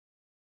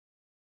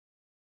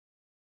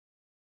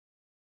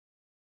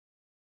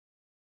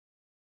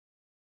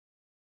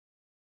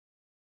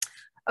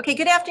Okay,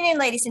 good afternoon,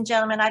 ladies and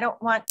gentlemen. I don't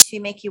want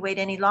to make you wait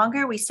any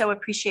longer. We so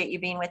appreciate you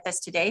being with us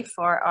today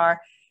for our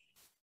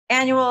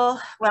annual,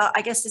 well,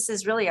 I guess this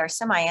is really our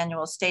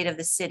semi-annual State of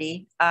the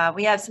City.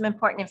 We have some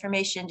important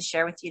information to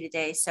share with you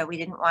today, so we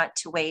didn't want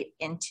to wait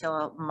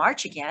until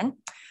March again.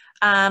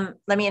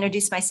 Let me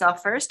introduce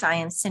myself first. I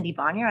am Cindy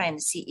Bonnier. I am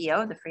the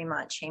CEO of the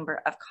Fremont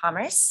Chamber of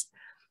Commerce.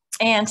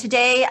 And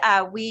today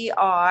we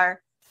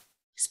are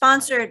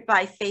sponsored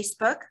by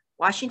Facebook,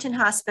 Washington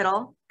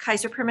Hospital,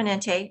 Kaiser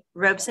Permanente,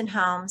 Robeson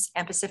Homes,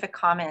 and Pacific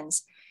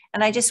Commons.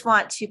 And I just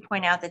want to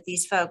point out that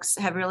these folks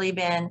have really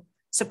been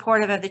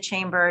supportive of the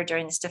Chamber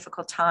during this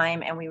difficult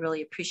time, and we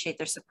really appreciate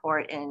their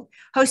support in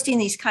hosting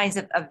these kinds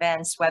of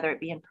events, whether it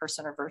be in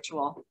person or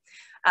virtual.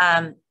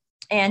 And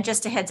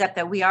just a heads up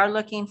that we are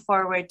looking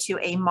forward to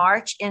a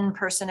March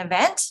in-person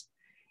event,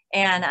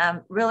 and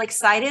I'm really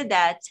excited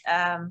that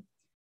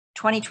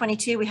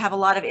 2022, we have a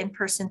lot of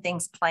in-person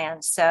things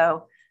planned.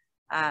 So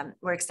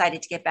we're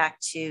excited to get back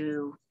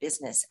to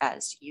business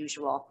as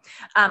usual.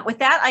 With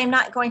that, I'm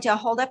not going to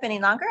hold up any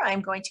longer.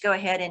 I'm going to go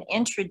ahead and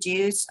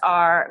introduce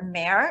our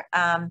mayor.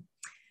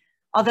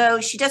 Although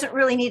she doesn't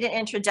really need an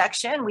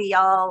introduction,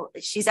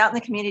 she's out in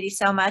the community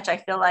so much, I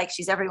feel like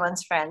she's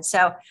everyone's friend.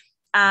 So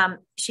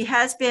she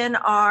has been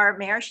our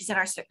mayor. She's in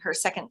her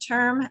second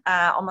term,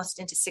 almost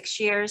into 6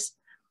 years.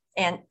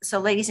 And so,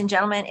 ladies and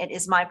gentlemen, it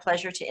is my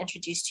pleasure to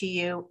introduce to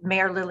you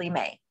Mayor Lily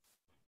Mei.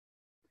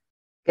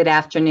 Good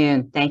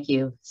afternoon. Thank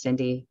you,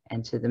 Cindy,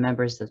 and to the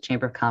members of the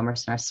Chamber of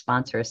Commerce and our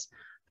sponsors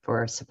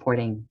for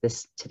supporting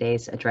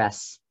today's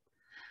address.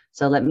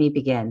 So let me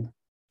begin.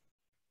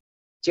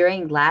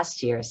 During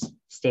last year's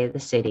State of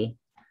the City,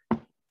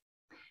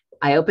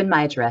 I opened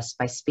my address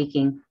by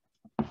speaking,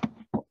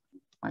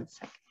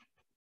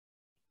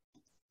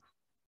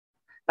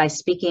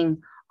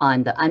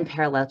 on the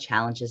unparalleled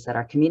challenges that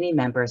our community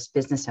members,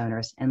 business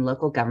owners, and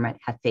local government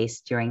have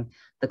faced during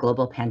the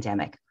global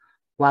pandemic.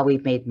 While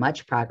we've made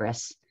much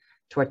progress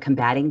toward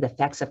combating the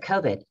effects of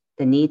COVID,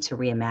 the need to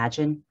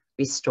reimagine,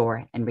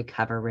 restore, and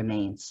recover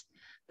remains.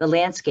 The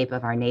landscape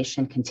of our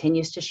nation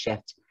continues to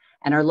shift,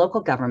 and our local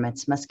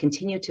governments must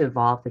continue to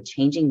evolve with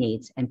changing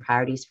needs and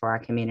priorities for our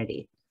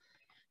community.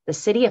 The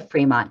City of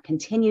Fremont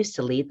continues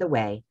to lead the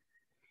way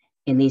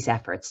in these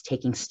efforts,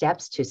 taking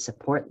steps to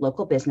support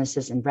local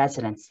businesses and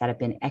residents that have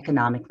been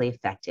economically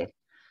affected,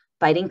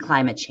 fighting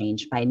climate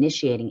change by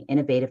initiating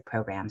innovative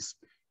programs,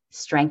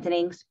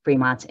 strengthening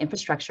Fremont's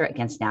infrastructure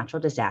against natural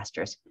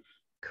disasters,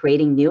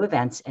 creating new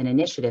events and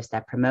initiatives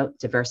that promote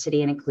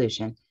diversity and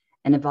inclusion,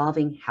 and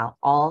evolving how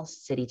all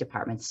city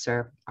departments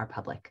serve our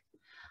public.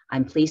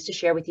 I'm pleased to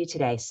share with you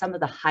today some of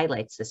the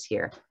highlights this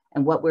year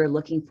and what we're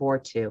looking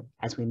forward to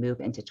as we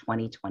move into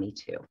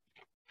 2022.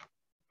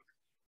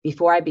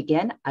 Before I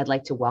begin, I'd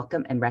like to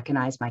welcome and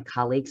recognize my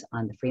colleagues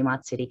on the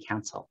Fremont City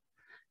Council: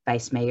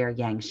 Vice Mayor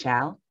Yang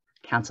Xiao,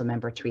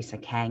 Councilmember Teresa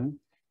Kang,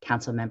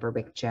 Councilmember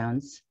Rick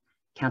Jones,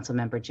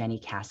 Councilmember Jenny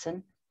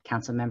Casson,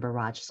 Councilmember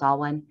Raj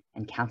Salwan,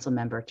 and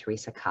Councilmember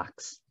Teresa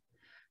Cox.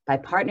 By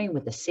partnering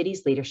with the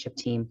city's leadership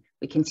team,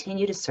 we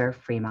continue to serve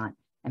Fremont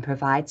and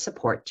provide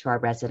support to our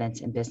residents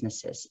and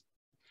businesses.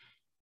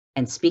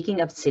 And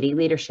speaking of city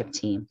leadership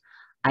team,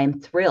 I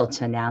am thrilled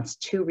to announce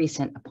 2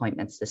 recent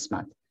appointments this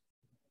month.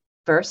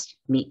 First,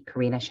 meet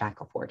Karina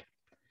Shackelford,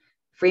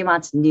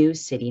 Fremont's new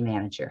city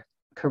manager.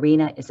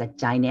 Karina is a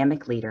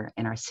dynamic leader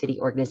in our city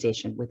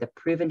organization with a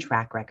proven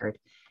track record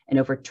and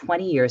over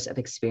 20 years of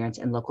experience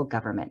in local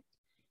government.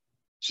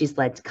 She's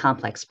led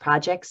complex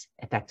projects,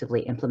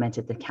 effectively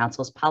implemented the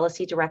council's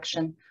policy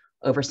direction,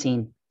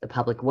 overseen the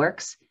public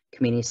works,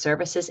 community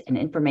services, and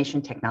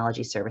information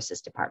technology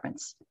services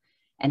departments,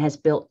 and has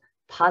built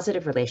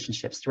positive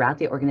relationships throughout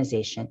the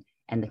organization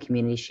and the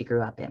community she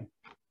grew up in.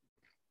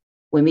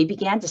 When we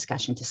began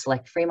discussion to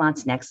select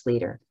Fremont's next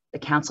leader, the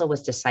council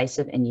was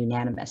decisive and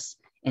unanimous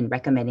in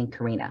recommending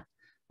Karina.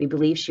 We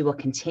believe she will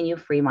continue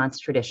Fremont's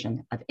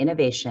tradition of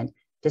innovation,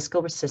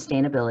 fiscal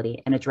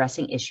sustainability, and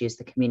addressing issues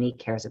the community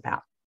cares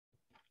about.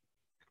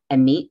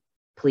 And meet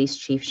Police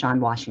Chief Sean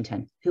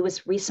Washington, who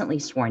was recently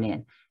sworn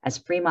in as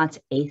Fremont's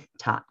 8th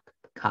top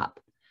cop,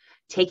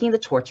 taking the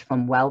torch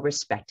from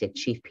well-respected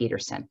Chief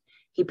Peterson.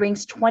 He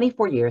brings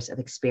 24 years of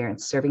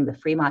experience serving the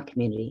Fremont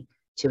community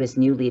to his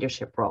new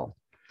leadership role.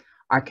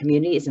 Our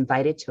community is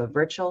invited to a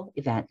virtual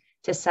event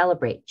to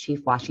celebrate Chief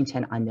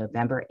Washington on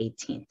November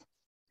 18th.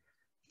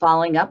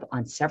 Following up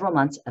on several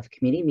months of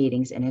community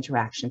meetings and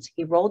interactions,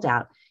 he rolled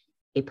out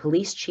a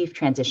police chief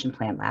transition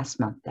plan last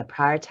month that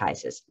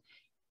prioritizes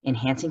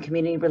enhancing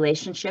community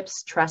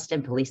relationships, trust,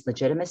 and police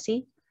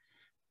legitimacy,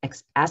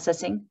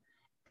 assessing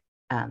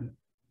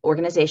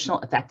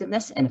organizational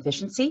effectiveness and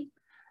efficiency,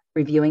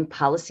 reviewing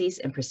policies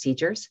and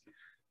procedures,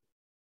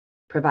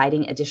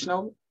 providing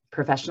additional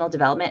professional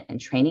development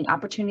and training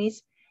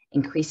opportunities,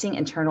 increasing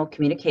internal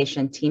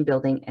communication, team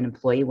building, and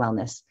employee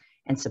wellness,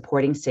 and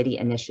supporting city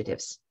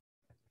initiatives.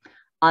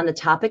 On the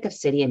topic of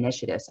city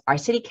initiatives, our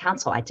City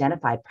Council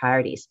identified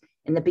priorities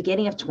in the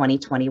beginning of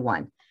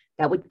 2021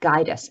 that would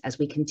guide us as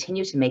we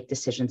continue to make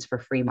decisions for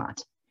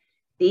Fremont.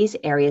 These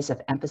areas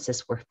of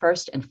emphasis were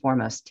first and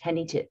foremost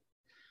tending to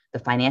the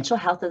financial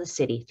health of the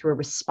city through a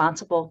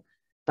responsible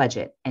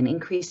budget and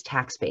increased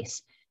tax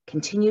base,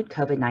 continued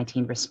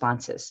COVID-19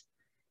 responses,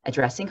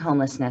 addressing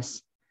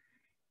homelessness,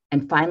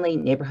 and finally,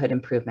 neighborhood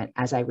improvement.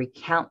 As I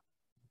recount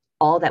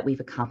all that we've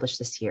accomplished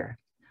this year,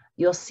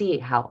 you'll see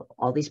how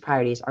all these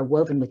priorities are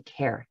woven with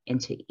care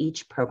into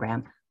each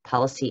program,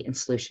 policy, and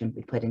solution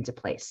we put into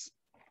place.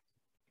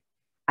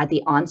 At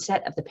the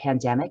onset of the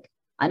pandemic,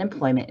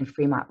 unemployment in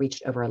Fremont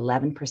reached over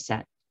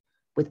 11%,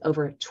 with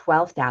over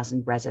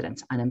 12,000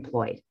 residents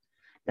unemployed.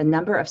 The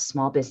number of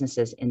small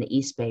businesses in the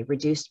East Bay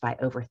reduced by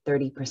over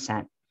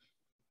 30%,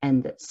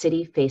 and the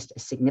city faced a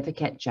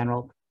significant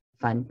general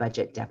fund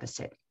budget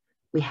deficit.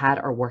 We had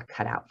our work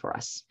cut out for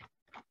us.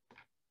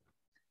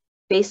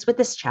 Faced with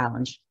this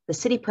challenge, the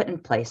city put in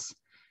place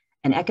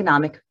an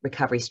economic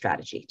recovery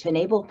strategy to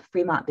enable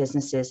Fremont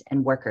businesses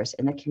and workers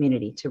in the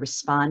community to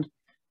respond,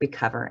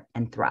 recover,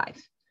 and thrive.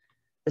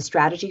 The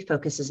strategy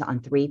focuses on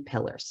 3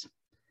 pillars: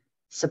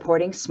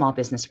 supporting small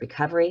business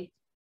recovery,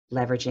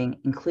 leveraging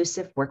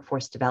inclusive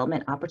workforce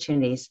development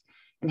opportunities,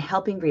 and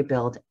helping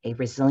rebuild a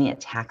resilient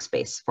tax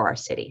base for our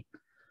city.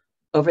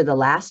 Over the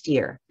last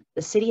year,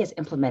 the city has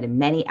implemented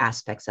many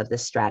aspects of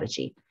this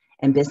strategy,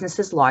 and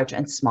businesses large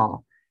and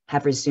small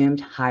have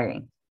resumed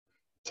hiring.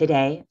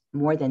 Today,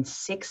 more than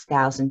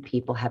 6,000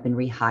 people have been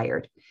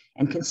rehired,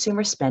 and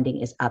consumer spending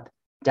is up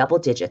double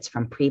digits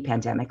from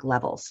pre-pandemic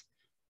levels.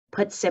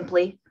 Put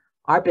simply,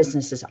 our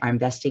businesses are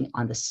investing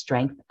on the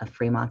strength of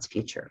Fremont's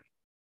future.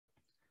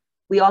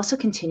 We also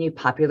continue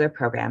popular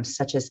programs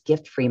such as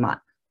Gift Fremont,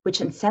 which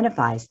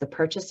incentivize the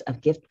purchase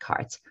of gift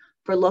cards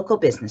for local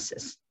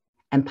businesses,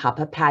 and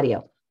Pop-Up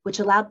Patio, which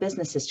allow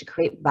businesses to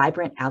create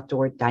vibrant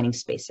outdoor dining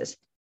spaces.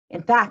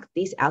 In fact,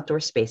 these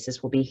outdoor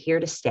spaces will be here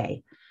to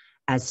stay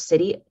as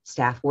city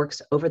staff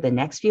works over the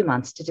next few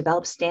months to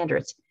develop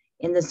standards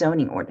in the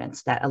zoning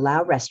ordinance that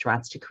allow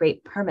restaurants to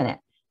create permanent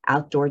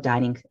outdoor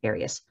dining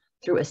areas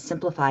through a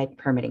simplified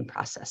permitting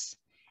process.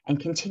 And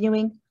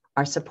continuing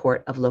our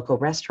support of local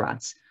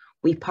restaurants,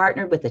 we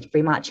partnered with the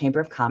Fremont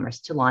Chamber of Commerce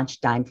to launch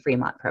Dine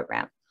Fremont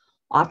program,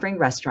 offering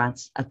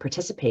restaurants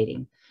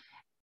participants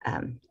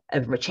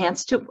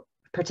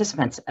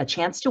a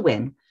chance to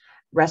win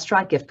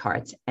restaurant gift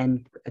cards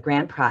and a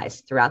grand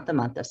prize throughout the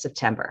month of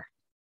September.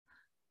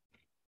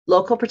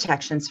 Local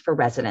protections for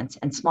residents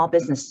and small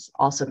businesses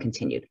also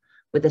continued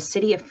with the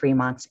City of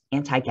Fremont's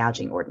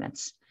anti-gouging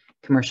ordinance,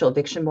 commercial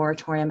eviction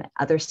moratorium, and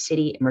other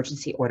city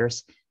emergency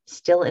orders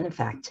still in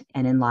effect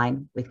and in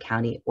line with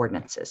county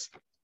ordinances.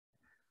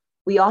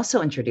 We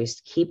also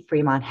introduced Keep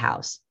Fremont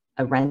House,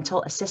 a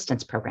rental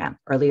assistance program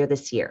earlier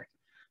this year,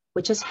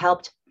 which has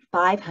helped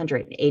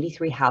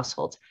 583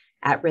 households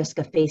at risk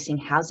of facing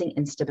housing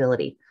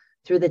instability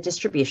through the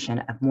distribution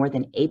of more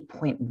than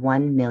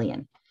 8.1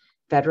 million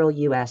federal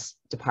U.S.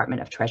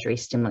 Department of Treasury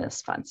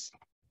stimulus funds.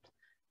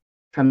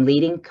 From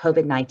leading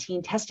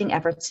COVID-19 testing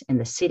efforts in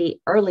the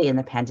city early in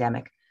the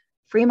pandemic,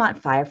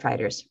 Fremont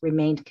firefighters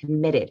remained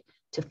committed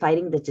to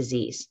fighting the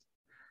disease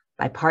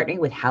by partnering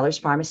with Haller's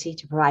Pharmacy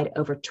to provide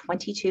over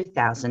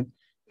 22,000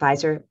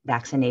 Pfizer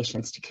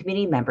vaccinations to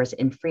community members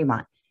in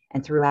Fremont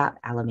and throughout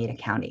Alameda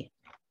County.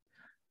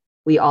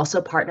 We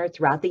also partnered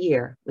throughout the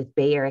year with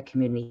Bay Area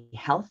Community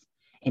Health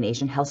and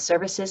Asian Health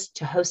Services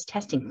to host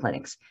testing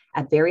clinics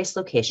at various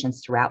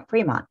locations throughout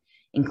Fremont,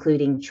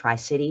 including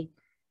Tri-City,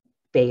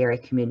 Bay Area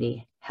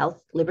Community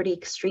Health Liberty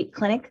Street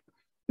Clinic,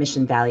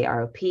 Mission Valley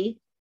ROP,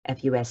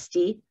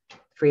 FUSD,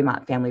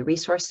 Fremont Family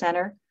Resource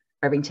Center,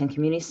 Irvington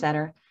Community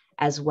Center,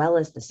 as well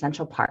as the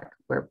Central Park,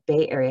 where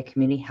Bay Area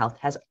Community Health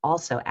has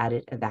also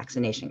added a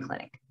vaccination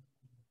clinic.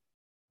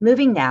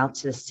 Moving now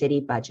to the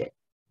city budget.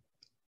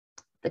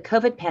 The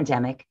COVID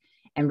pandemic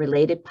and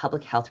related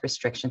public health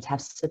restrictions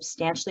have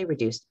substantially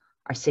reduced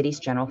our city's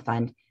general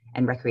fund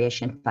and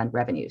recreation fund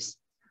revenues.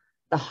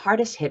 The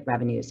hardest hit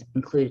revenues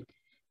include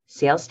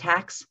sales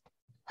tax,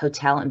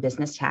 hotel and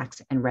business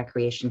tax, and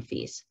recreation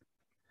fees.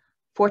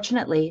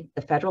 Fortunately,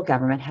 the federal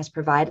government has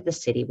provided the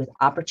city with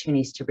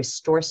opportunities to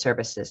restore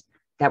services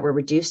that were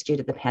reduced due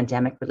to the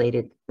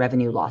pandemic-related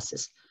revenue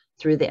losses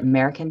through the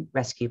American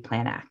Rescue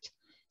Plan Act,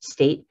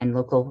 state and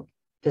local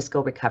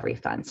fiscal recovery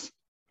funds.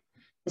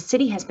 The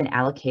city has been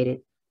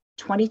allocated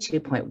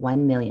 $22.1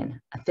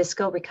 million of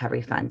fiscal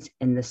recovery funds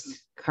in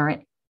this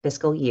current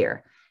fiscal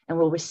year and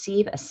will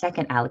receive a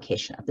second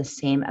allocation of the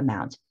same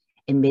amount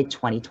in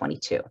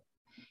mid-2022.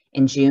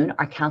 In June,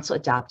 our council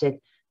adopted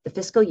the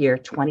fiscal year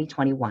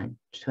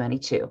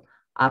 2021-22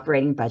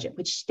 operating budget,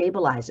 which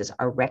stabilizes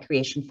our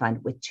recreation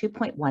fund with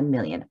 $2.1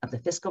 million of the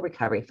fiscal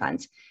recovery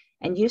funds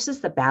and uses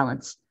the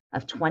balance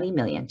of $20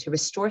 million to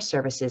restore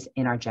services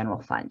in our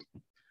general fund.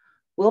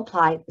 We'll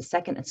apply the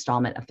second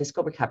installment of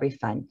fiscal recovery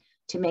fund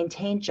to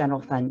maintain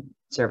general fund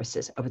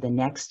services over the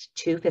next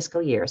 2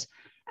 fiscal years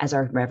as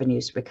our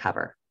revenues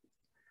recover.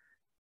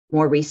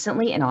 More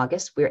recently, in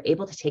August, we were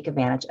able to take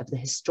advantage of the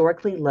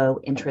historically low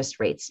interest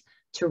rates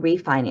to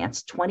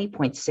refinance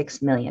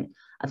 $20.6 million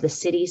of the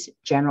city's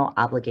general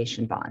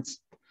obligation bonds.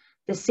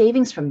 The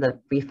savings from the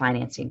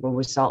refinancing will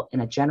result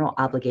in a general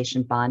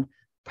obligation bond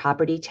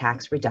property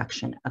tax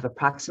reduction of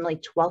approximately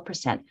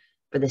 12%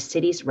 for the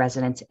city's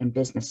residents and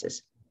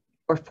businesses,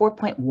 or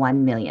 $4.1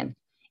 million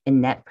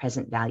in net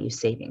present value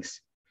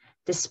savings.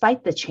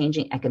 Despite the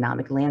changing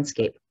economic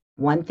landscape,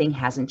 one thing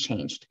hasn't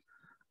changed: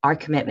 our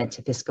commitment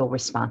to fiscal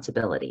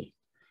responsibility.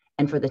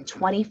 And for the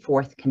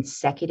 24th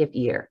consecutive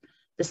year,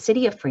 the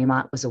City of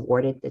Fremont was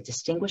awarded the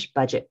Distinguished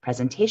Budget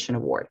Presentation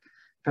Award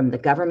from the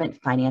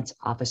Government Finance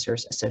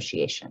Officers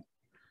Association.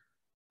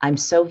 I'm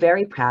so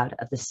very proud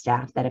of the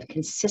staff that have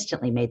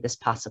consistently made this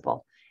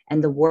possible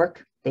and the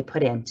work they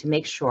put in to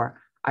make sure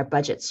our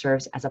budget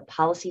serves as a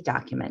policy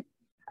document,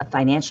 a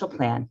financial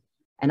plan,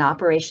 an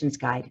operations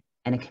guide,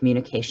 and a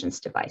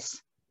communications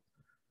device.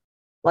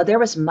 While there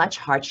was much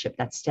hardship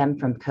that stemmed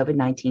from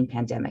COVID-19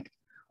 pandemic,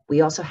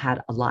 we also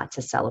had a lot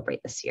to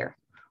celebrate this year.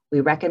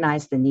 We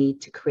recognized the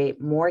need to create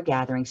more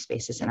gathering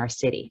spaces in our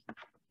city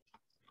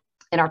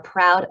and are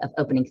proud of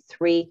opening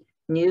 3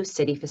 new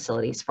city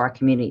facilities for our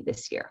community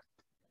this year.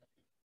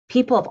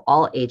 People of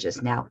all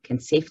ages now can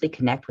safely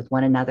connect with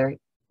one another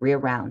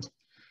year-round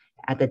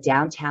at the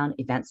Downtown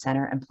Event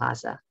Center and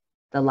Plaza,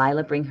 the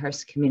Lila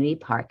Bringhurst Community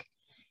Park,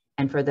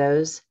 and for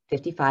those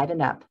 55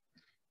 and up,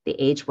 the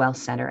Age Well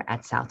Center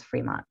at South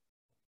Fremont.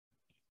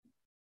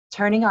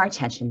 Turning our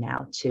attention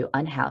now to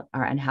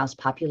our unhoused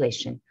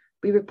population,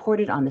 we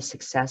reported on the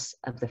success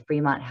of the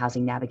Fremont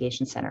Housing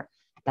Navigation Center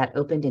that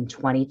opened in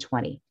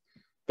 2020.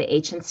 The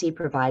HNC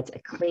provides a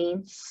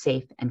clean,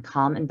 safe, and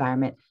calm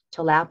environment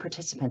to allow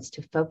participants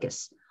to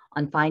focus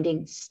on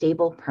finding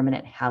stable,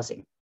 permanent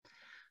housing.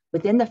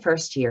 Within the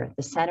first year,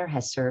 the center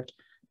has served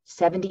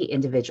 70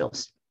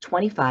 individuals,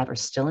 25 are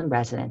still in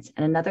residence,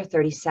 and another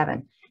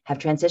 37 have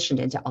transitioned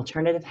into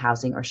alternative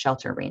housing or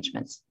shelter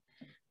arrangements.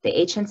 The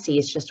HNC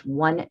is just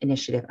one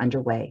initiative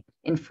underway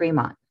in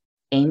Fremont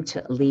aimed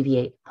to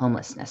alleviate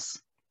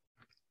homelessness.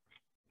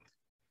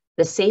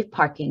 The Safe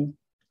Parking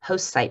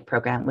Host Site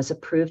program was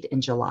approved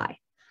in July.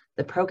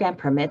 The program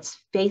permits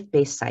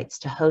faith-based sites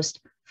to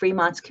host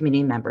Fremont's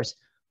community members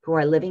who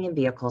are living in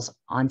vehicles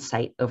on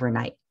site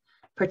overnight.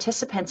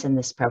 Participants in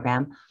this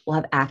program will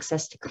have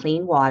access to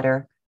clean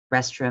water,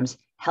 restrooms,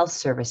 health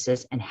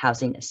services, and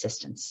housing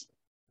assistance.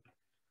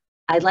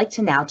 I'd like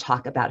to now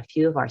talk about a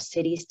few of our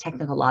city's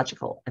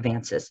technological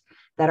advances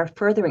that are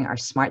furthering our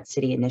smart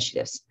city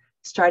initiatives,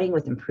 starting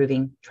with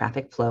improving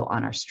traffic flow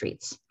on our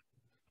streets.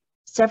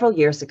 Several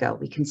years ago,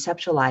 we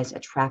conceptualized a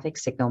traffic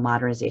signal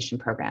modernization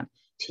program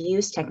to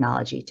use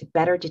technology to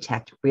better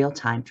detect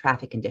real-time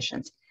traffic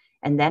conditions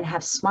and then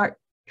have smart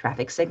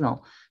traffic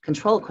signal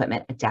control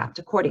equipment adapt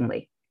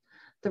accordingly.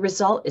 The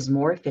result is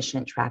more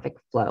efficient traffic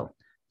flow,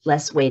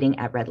 less waiting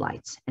at red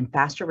lights, and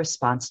faster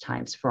response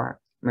times for our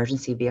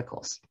emergency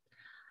vehicles.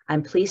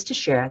 I'm pleased to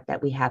share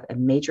that we have a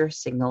major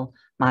signal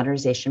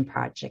modernization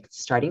project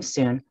starting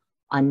soon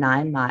on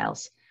 9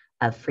 miles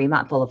of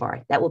Fremont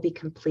Boulevard that will be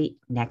complete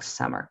next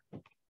summer.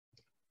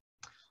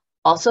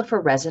 Also, for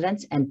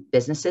residents and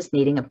businesses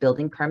needing a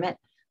building permit,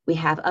 we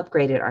have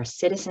upgraded our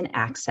citizen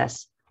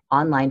access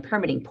online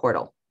permitting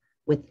portal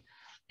with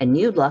a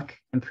new look,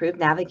 improved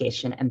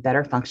navigation, and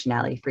better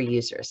functionality for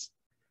users.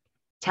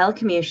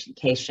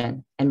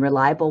 Telecommunication and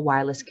reliable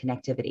wireless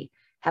connectivity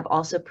have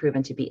also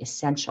proven to be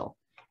essential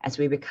as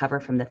we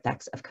recover from the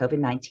effects of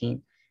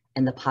COVID-19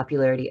 and the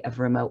popularity of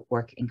remote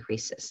work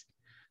increases.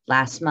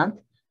 Last month,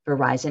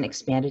 Verizon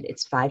expanded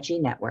its 5G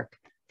network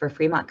for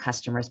Fremont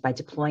customers by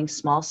deploying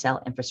small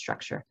cell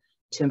infrastructure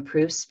to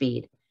improve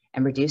speed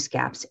and reduce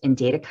gaps in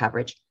data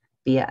coverage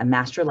via a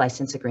master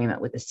license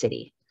agreement with the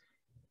city.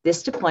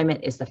 This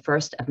deployment is the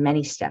first of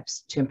many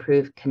steps to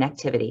improve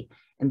connectivity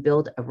and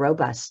build a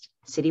robust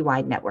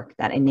citywide network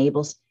that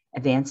enables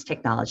advanced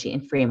technology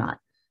in Fremont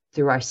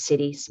through our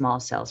City Small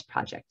Cells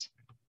project.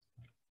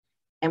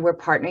 And we're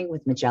partnering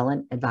with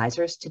Magellan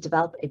Advisors to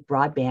develop a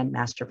broadband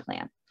master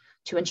plan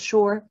to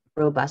ensure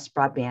robust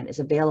broadband is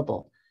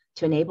available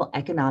to enable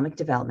economic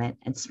development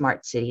and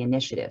smart city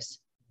initiatives.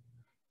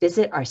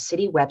 Visit our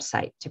city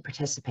website to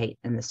participate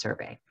in the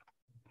survey.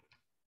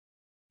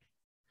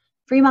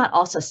 Fremont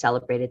also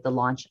celebrated the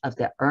launch of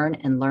the Earn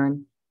and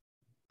Learn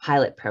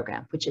pilot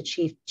program, which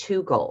achieved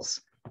 2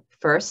 goals.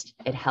 First,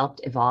 it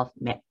helped evolve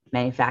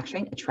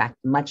manufacturing, attract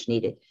much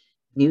needed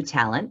new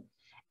talent.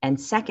 And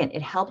second,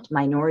 it helped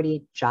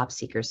minority job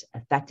seekers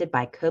affected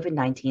by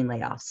COVID-19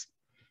 layoffs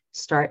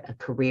start a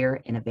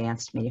career in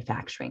advanced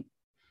manufacturing.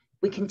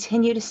 We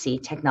continue to see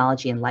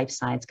technology and life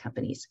science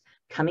companies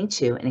coming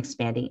to and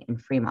expanding in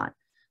Fremont,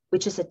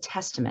 which is a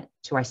testament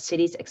to our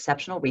city's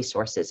exceptional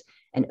resources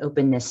and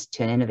openness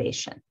to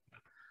innovation.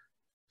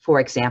 For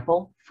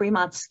example,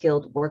 Fremont's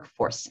skilled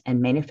workforce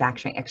and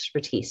manufacturing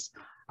expertise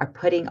are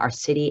putting our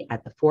city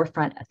at the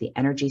forefront of the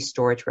energy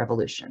storage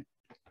revolution.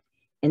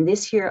 In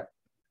this year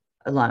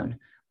alone,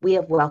 we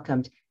have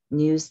welcomed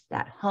news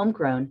that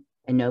homegrown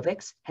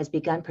Innovix has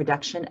begun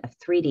production of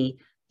 3D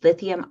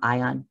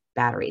lithium-ion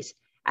batteries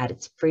at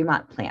its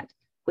Fremont plant,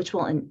 which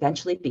will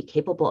eventually be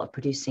capable of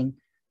producing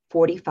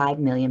 45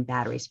 million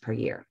batteries per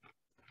year,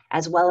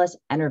 as well as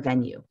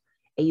Enervenue,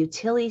 a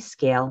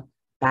utility-scale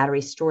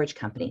battery storage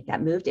company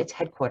that moved its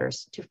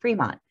headquarters to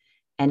Fremont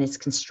and is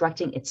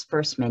constructing its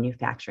first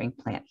manufacturing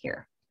plant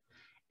here.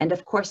 And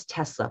of course,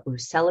 Tesla, who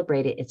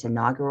celebrated its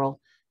inaugural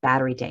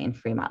Battery Day in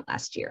Fremont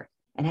last year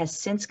and has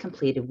since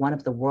completed one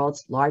of the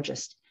world's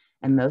largest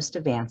and most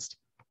advanced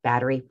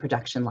battery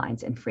production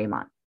lines in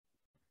Fremont.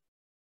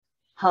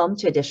 Home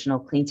to additional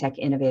clean tech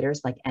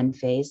innovators like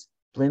Enphase,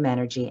 Bloom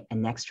Energy,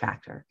 and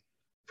Nextracker,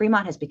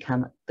 Fremont has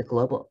become the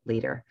global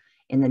leader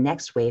in the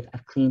next wave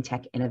of clean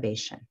tech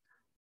innovation.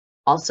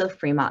 Also,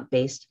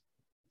 Fremont-based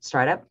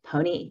startup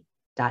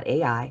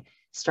Pony.ai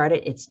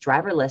started its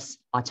driverless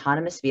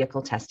autonomous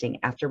vehicle testing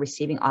after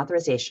receiving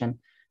authorization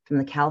from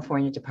the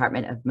California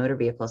Department of Motor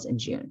Vehicles in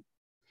June.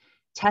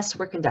 Tests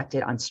were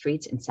conducted on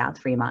streets in South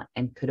Fremont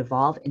and could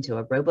evolve into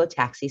a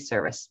robo-taxi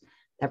service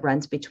that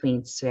runs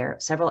between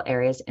several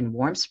areas in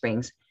Warm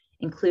Springs,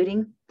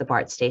 including the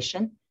BART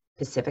station,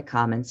 Pacific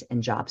Commons,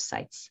 and job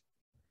sites.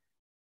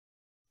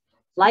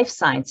 Life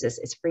sciences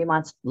is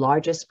Fremont's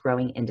largest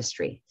growing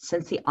industry.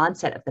 Since the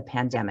onset of the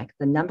pandemic,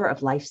 the number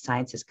of life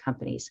sciences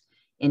companies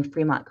in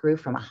Fremont grew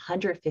from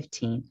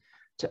 115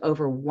 to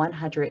over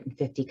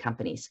 150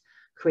 companies,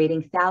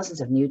 creating thousands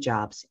of new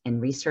jobs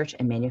in research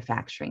and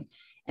manufacturing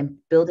and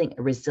building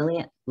a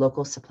resilient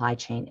local supply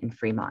chain in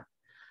Fremont.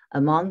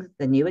 Among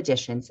the new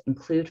additions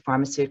include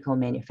pharmaceutical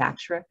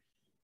manufacturer,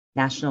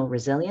 National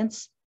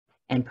Resilience,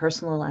 and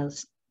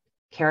personalized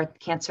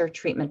cancer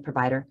treatment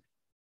provider,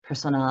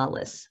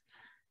 Personalis.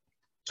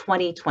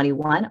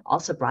 2021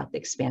 also brought the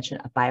expansion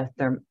of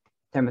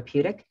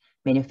biotherapeutic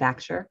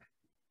manufacturer,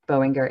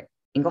 Boehringer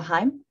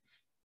Ingelheim.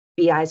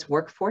 BI's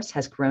workforce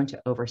has grown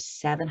to over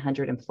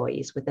 700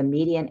 employees with a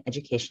median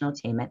educational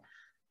attainment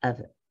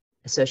of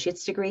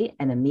associate's degree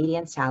and a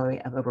median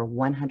salary of over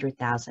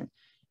 $100,000,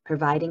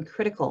 providing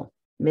critical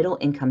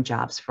middle-income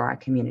jobs for our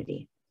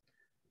community.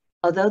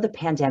 Although the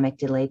pandemic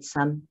delayed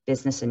some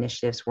business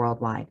initiatives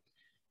worldwide,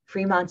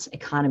 Fremont's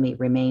economy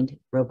remained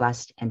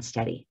robust and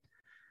steady,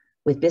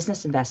 with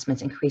business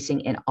investments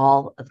increasing in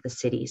all of the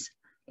city's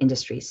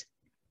industries,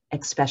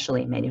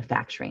 especially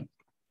manufacturing.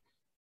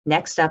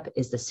 Next up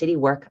is the city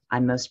work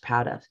I'm most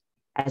proud of,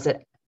 as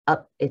it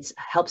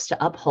helps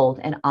to uphold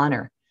and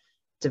honor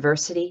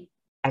diversity,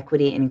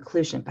 equity, and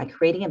inclusion by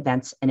creating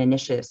events and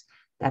initiatives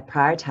that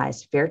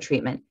prioritize fair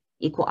treatment,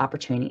 equal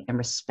opportunity, and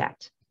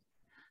respect.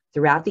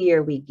 Throughout the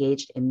year, we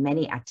engaged in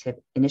many active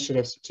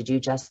initiatives to do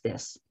just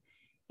this,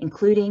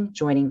 including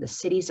joining the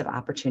Cities of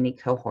Opportunity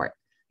cohort,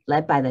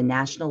 led by the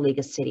National League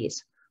of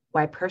Cities,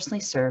 where I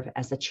personally serve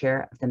as the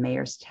chair of the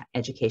Mayor's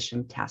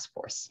Education Task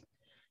Force,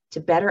 to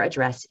better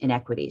address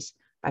inequities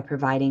by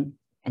providing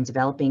and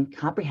developing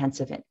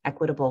comprehensive and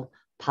equitable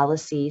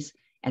policies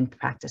and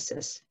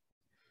practices.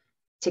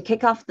 To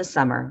kick off the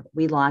summer,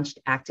 we launched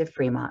Active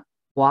Fremont,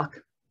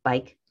 Walk,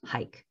 Bike,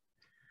 Hike,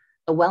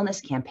 a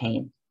wellness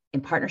campaign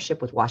in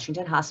partnership with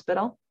Washington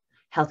Hospital,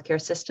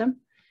 Healthcare System,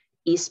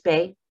 East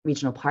Bay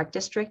Regional Park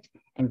District,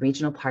 and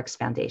Regional Parks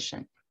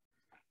Foundation.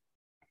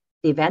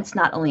 The events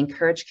not only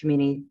encourage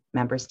community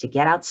members to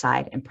get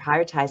outside and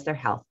prioritize their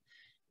health,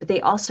 but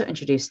they also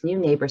introduce new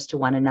neighbors to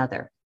one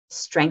another,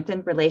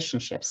 strengthened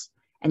relationships,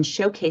 and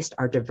showcased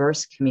our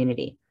diverse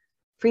community.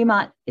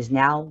 Fremont is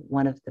now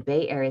one of the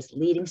Bay Area's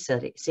leading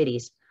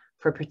cities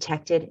for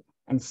protected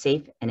and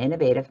safe and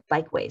innovative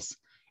bikeways,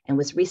 and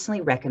was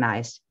recently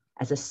recognized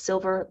as a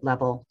silver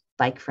level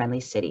bike-friendly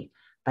city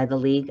by the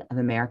League of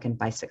American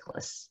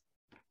Bicyclists.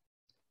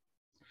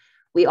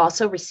 We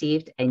also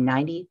received a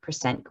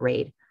 90%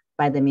 grade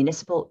by the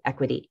Municipal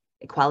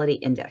Equality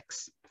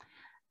Index,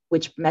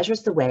 which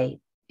measures the way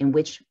in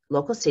which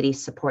local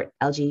cities support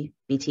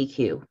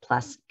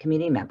LGBTQ+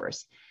 community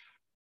members.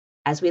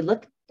 As we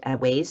look at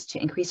ways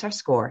to increase our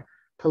score,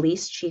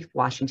 Police Chief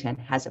Washington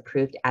has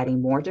approved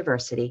adding more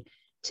diversity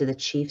to the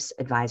Chief's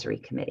Advisory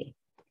Committee.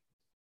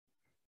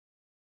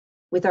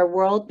 With our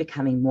world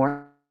becoming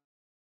more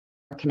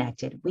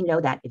connected, we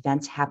know that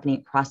events happening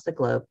across the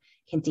globe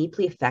can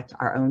deeply affect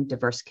our own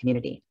diverse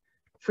community.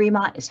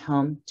 Fremont is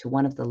home to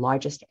one of the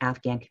largest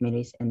Afghan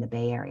communities in the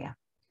Bay Area.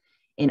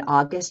 In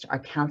August, our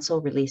council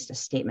released a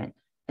statement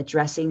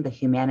addressing the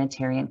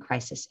humanitarian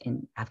crisis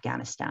in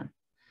Afghanistan.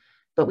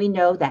 But we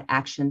know that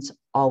actions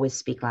always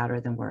speak louder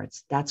than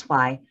words. That's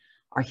why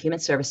our Human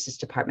Services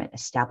Department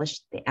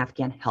established the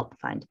Afghan Help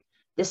Fund.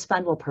 This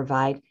fund will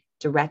provide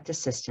direct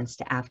assistance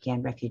to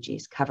Afghan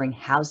refugees, covering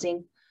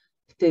housing,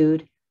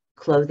 food,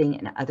 clothing,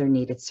 and other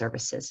needed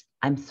services.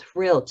 I'm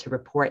thrilled to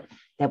report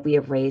that we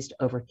have raised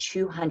over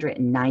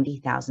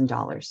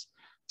 $290,000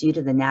 due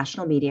to the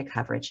national media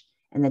coverage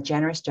and the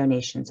generous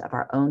donations of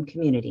our own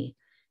community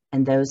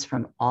and those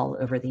from all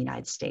over the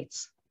United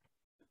States.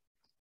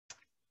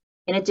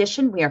 In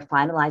addition, we are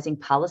finalizing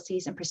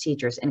policies and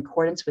procedures in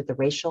accordance with the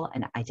Racial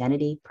and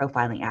Identity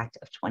Profiling Act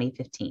of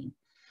 2015,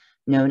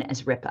 known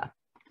as RIPA,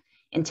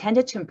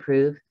 intended to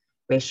improve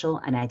racial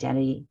and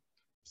identity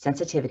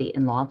sensitivity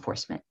in law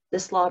enforcement.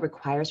 This law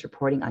requires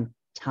reporting on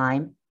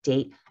time,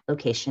 date,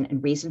 location,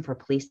 and reason for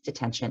police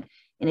detention,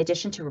 in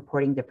addition to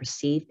reporting the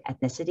perceived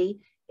ethnicity,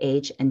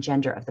 age, and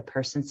gender of the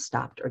person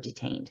stopped or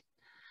detained.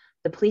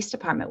 The police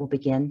department will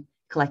begin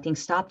collecting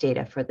stop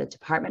data for the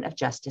Department of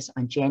Justice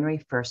on January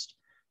 1st,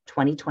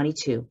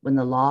 2022, when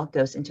the law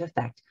goes into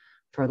effect,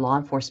 for law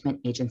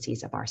enforcement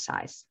agencies of our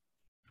size.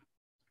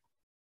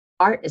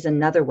 Art is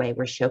another way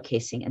we're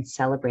showcasing and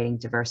celebrating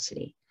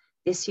diversity.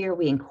 This year,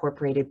 we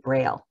incorporated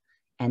Braille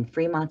and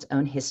Fremont's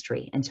own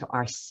history into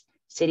our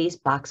city's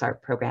box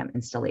art program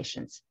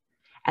installations,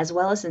 as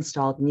well as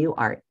installed new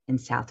art in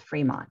South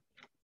Fremont.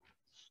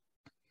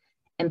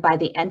 And by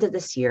the end of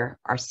this year,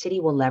 our city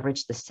will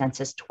leverage the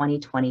Census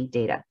 2020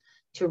 data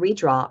to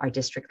redraw our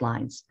district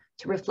lines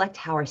to reflect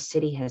how our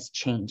city has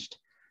changed.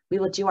 We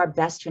will do our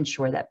best to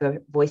ensure that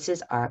the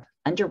voices of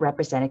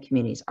underrepresented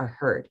communities are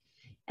heard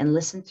and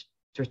listened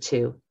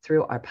to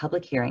through our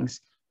public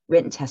hearings,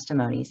 written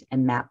testimonies,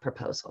 and map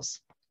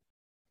proposals.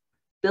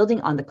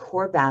 Building on the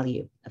core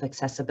value of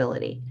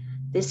accessibility,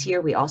 this year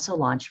we also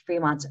launched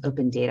Fremont's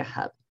Open Data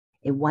Hub,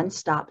 a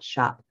one-stop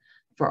shop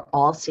for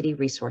all city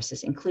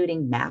resources,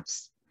 including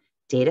maps,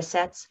 data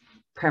sets,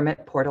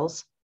 permit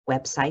portals,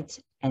 websites,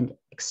 and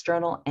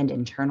external and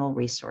internal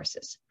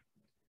resources.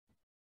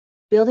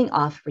 Building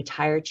off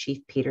retired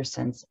Chief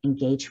Peterson's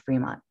Engage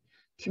Fremont,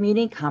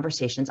 community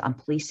conversations on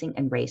policing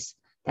and race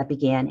that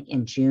began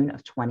in June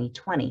of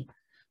 2020,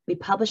 we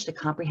published a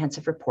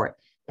comprehensive report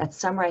that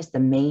summarized the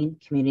main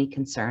community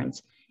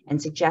concerns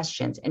and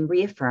suggestions and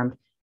reaffirmed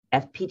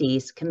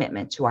FPD's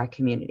commitment to our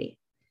community.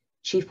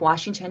 Chief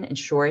Washington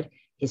ensured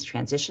his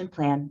transition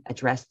plan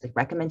addressed the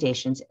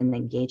recommendations in the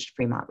Engaged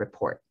Fremont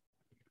report.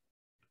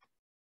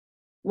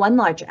 One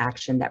large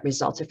action that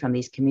resulted from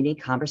these community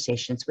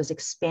conversations was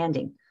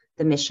expanding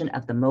the mission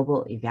of the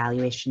Mobile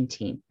Evaluation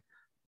Team,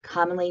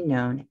 commonly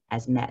known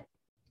as MET,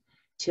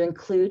 to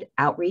include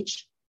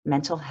outreach,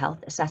 mental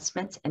health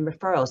assessments, and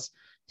referrals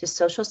to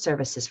social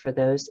services for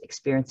those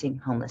experiencing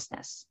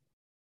homelessness.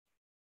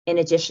 In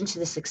addition to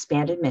this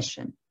expanded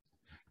mission,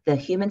 the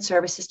Human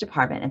Services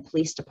Department and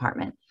Police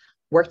Department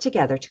worked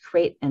together to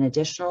create an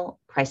additional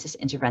crisis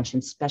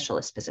intervention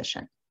specialist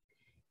position.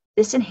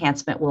 This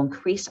enhancement will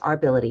increase our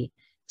ability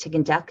to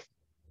conduct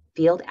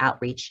field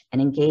outreach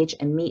and engage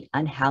and meet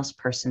unhoused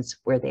persons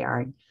where they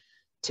are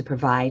to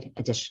provide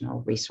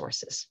additional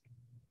resources.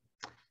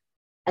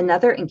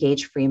 Another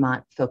Engage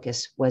Fremont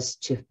focus was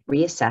to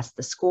reassess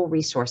the School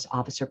Resource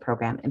Officer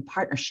Program in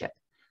partnership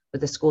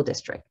with the school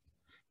district.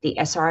 The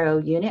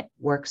SRO unit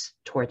works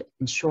toward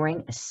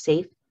ensuring a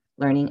safe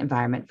learning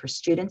environment for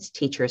students,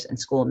 teachers, and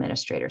school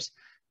administrators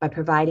by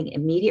providing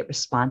immediate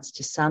response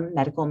to some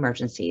medical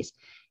emergencies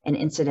and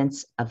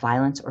incidents of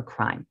violence or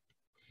crime.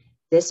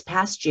 This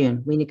past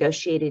June, we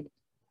negotiated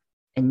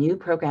a new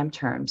program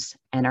terms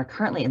and are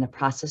currently in the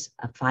process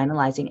of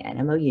finalizing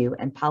an MOU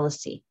and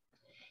policy.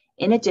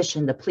 In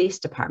addition, the police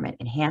department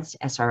enhanced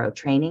SRO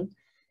training,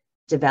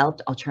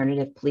 developed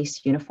alternative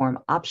police uniform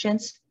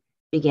options,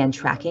 began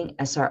tracking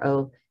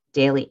SRO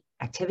daily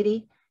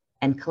activity,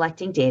 and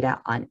collecting data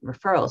on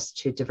referrals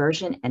to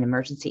diversion and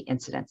emergency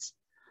incidents,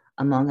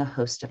 among a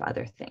host of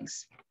other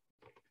things.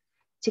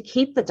 To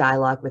keep the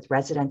dialogue with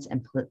residents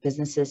and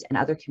businesses and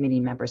other community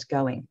members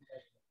going,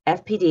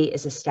 FPD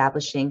is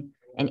establishing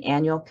an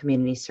annual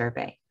community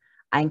survey.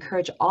 I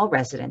encourage all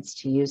residents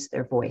to use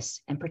their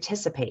voice and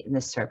participate in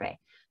this survey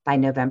by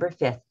November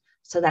 5th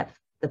so that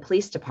the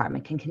police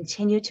department can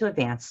continue to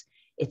advance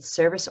its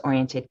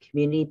service-oriented,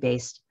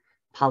 community-based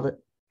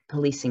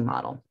policing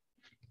model.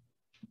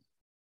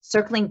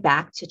 Circling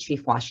back to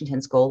Chief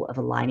Washington's goal of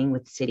aligning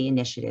with city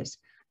initiatives,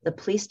 the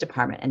police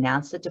department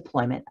announced the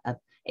deployment of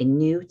a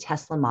new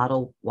Tesla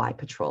Model Y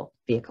patrol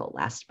vehicle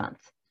last month,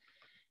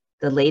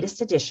 the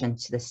latest addition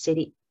to the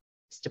city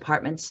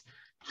department's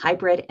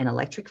hybrid and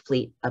electric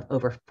fleet of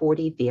over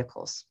 40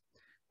 vehicles.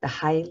 The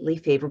highly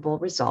favorable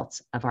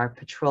results of our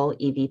patrol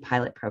EV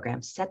pilot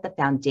program set the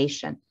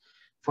foundation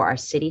for our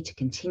city to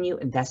continue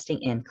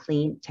investing in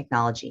clean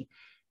technology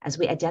as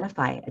we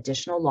identify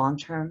additional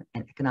long-term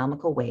and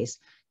economical ways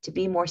to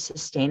be more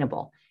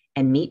sustainable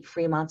and meet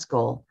Fremont's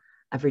goal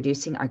of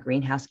reducing our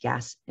greenhouse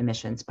gas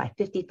emissions by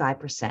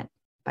 55%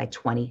 by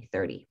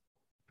 2030.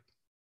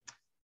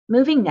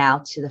 Moving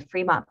now to the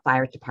Fremont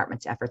Fire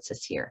Department's efforts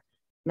this year.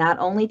 Not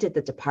only did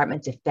the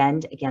department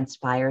defend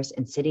against fires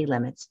in city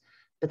limits,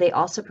 but they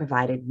also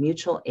provided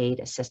mutual aid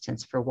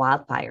assistance for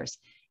wildfires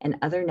and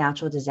other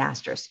natural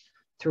disasters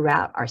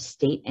throughout our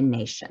state and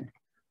nation.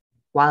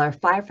 While our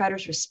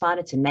firefighters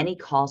responded to many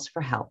calls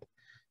for help,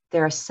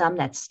 there are some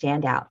that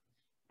stand out,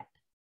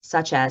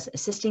 such as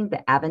assisting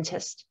the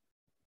Adventist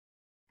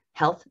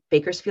Health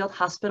Bakersfield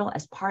Hospital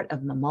as part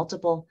of the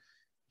multiple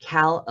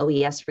Cal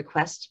OES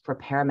requests for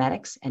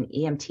paramedics and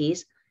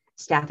EMTs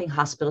staffing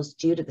hospitals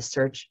due to the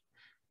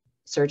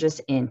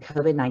surges in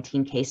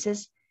COVID-19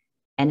 cases,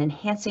 and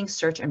enhancing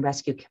search and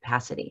rescue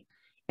capacity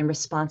in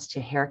response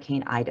to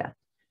Hurricane Ida,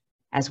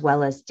 as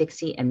well as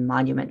Dixie and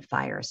Monument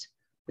fires.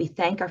 We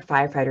thank our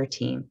firefighter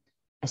team,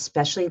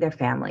 especially their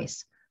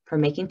families, for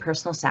making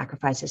personal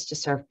sacrifices to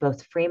serve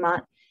both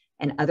Fremont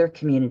and other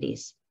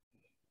communities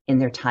in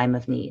their time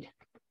of need.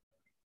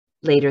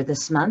 Later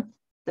this month,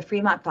 the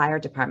Fremont Fire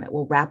Department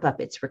will wrap up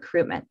its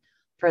recruitment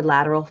for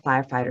lateral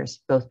firefighters,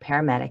 both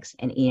paramedics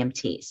and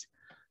EMTs,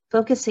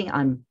 focusing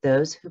on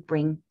those who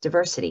bring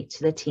diversity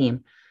to the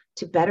team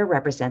to better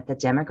represent the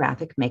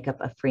demographic makeup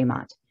of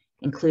Fremont,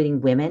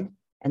 including women,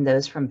 and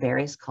those from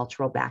various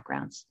cultural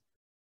backgrounds.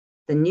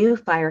 The new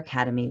Fire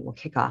Academy will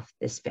kick off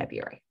this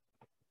February.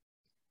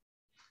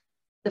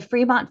 The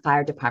Fremont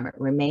Fire Department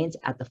remains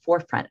at the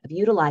forefront of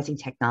utilizing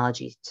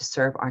technology to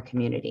serve our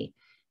community.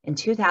 In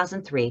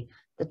 2003,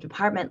 the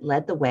department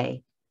led the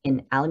way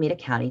in Alameda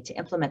County to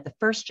implement the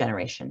first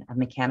generation of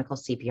mechanical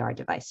CPR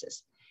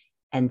devices.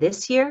 And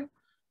this year,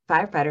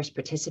 firefighters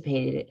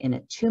participated in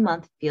a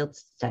 2-month field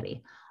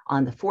study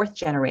on the 4th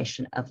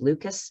generation of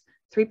Lucas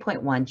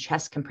 3.1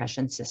 chest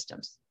compression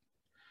systems.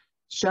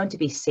 Shown to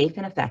be safe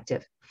and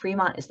effective,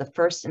 Fremont is the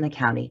first in the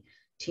county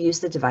to use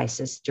the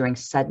devices during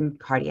sudden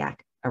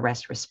cardiac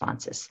arrest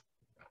responses.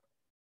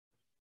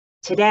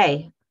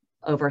 Today,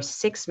 over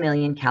 6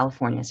 million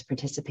Californians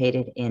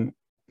participated in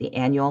the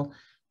annual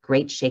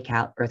Great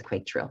Shakeout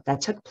earthquake drill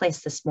that took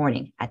place this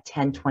morning at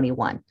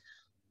 10:21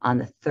 on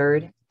the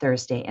 3rd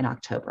Thursday in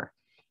October.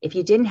 If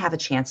you didn't have a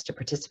chance to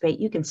participate,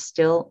 you can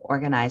still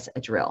organize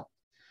a drill.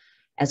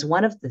 As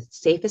one of the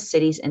safest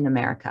cities in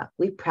America,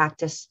 we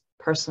practice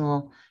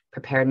personal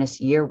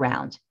preparedness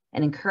year-round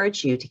and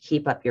encourage you to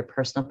keep up your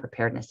personal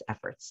preparedness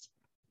efforts.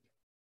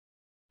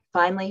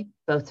 Finally,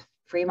 both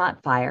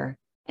Fremont Fire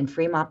and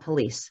Fremont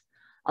Police,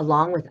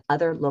 along with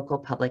other local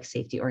public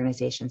safety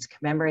organizations,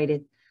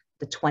 commemorated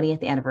the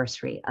 20th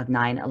anniversary of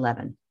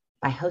 9/11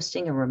 by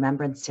hosting a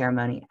remembrance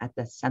ceremony at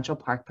the Central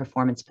Park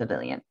Performance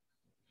Pavilion.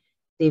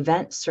 The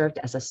event served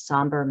as a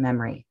somber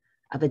memory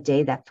of a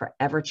day that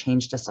forever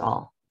changed us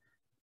all,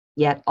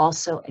 yet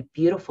also a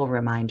beautiful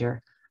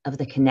reminder of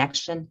the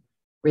connection,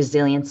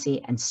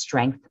 resiliency, and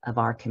strength of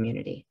our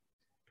community.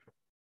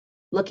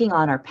 Looking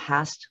on our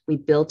past, we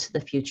build to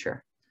the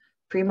future.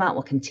 Fremont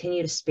will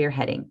continue to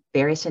spearheading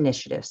various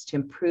initiatives to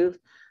improve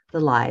the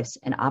lives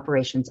and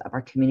operations of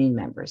our community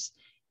members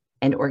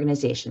and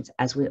organizations,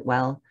 as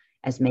well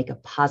as make a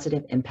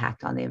positive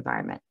impact on the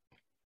environment.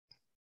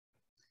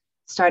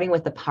 Starting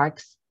with the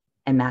Parks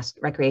and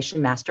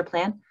Recreation Master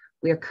Plan,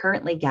 we are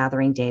currently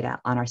gathering data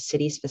on our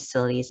city's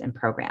facilities and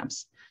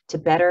programs to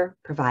better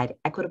provide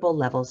equitable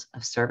levels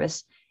of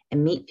service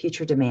and meet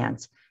future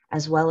demands,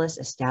 as well as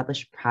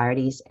establish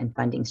priorities and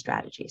funding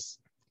strategies.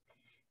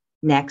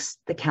 Next,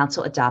 the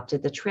Council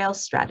adopted the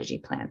Trails Strategy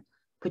Plan,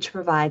 which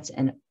provides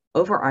an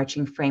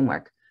overarching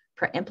framework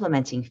for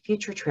implementing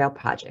future trail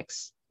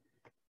projects.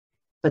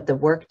 But the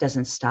work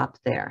doesn't stop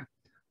there.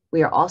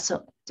 We are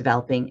also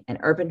developing an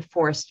urban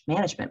forest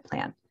management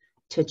plan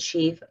to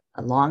achieve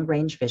a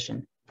long-range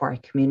vision for our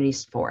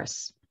community's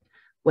forests.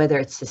 Whether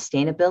it's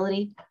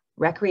sustainability,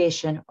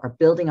 recreation, or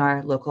building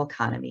our local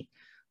economy,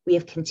 we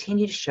have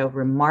continued to show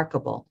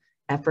remarkable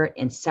effort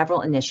in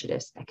several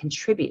initiatives that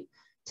contribute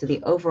to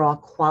the overall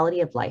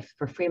quality of life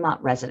for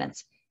Fremont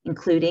residents,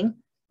 including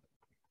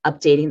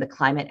updating the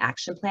Climate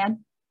Action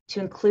Plan to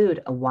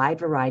include a wide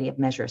variety of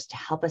measures to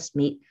help us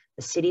meet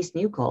the city's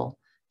new goal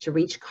to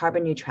reach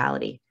carbon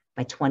neutrality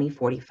by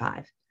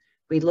 2045.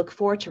 We look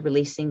forward to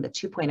releasing the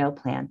 2.0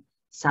 plan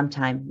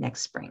sometime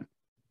next spring.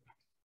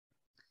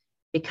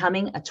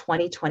 Becoming a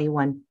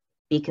 2021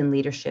 Beacon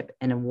Leadership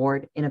and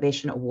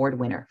Innovation Award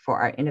winner for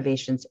our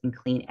innovations in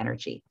clean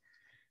energy,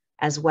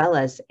 as well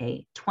as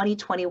a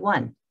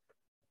 2021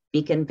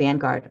 Beacon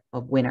Vanguard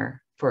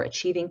winner for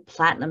achieving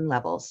platinum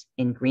levels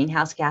in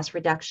greenhouse gas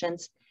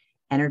reductions,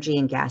 energy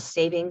and gas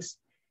savings,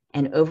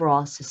 and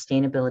overall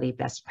sustainability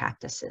best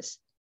practices.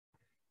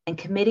 And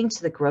committing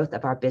to the growth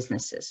of our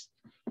businesses.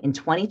 In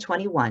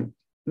 2021,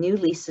 new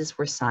leases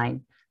were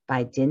signed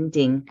by Din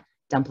Ding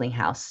Dumpling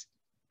House,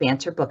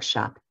 Banter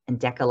Bookshop, and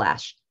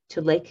Decalash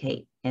to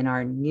locate in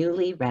our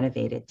newly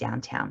renovated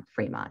downtown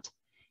Fremont.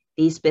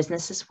 These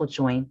businesses will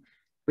join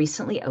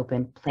recently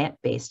opened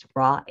plant-based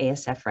raw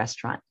ASF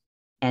restaurant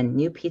and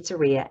new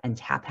pizzeria and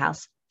tap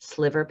house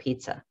Sliver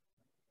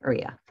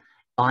Pizzeria,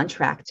 on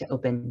track to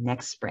open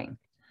next spring.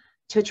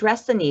 To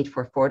address the need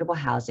for affordable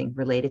housing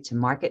related to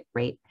market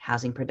rate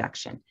housing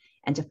production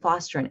and to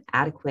foster an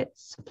adequate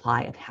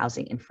supply of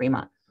housing in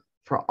Fremont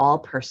for all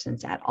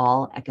persons at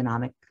all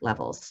economic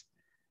levels,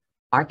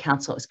 our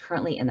council is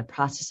currently in the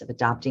process of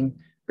adopting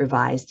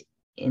revised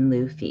in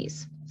lieu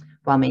fees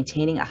while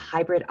maintaining a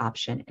hybrid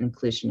option and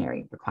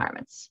inclusionary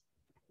requirements.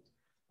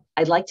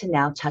 I'd like to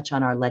now touch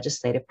on our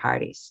legislative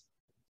priorities.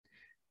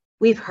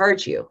 We've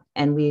heard you,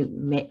 and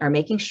we are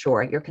making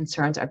sure your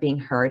concerns are being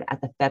heard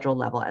at the federal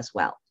level as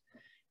well.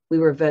 We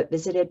were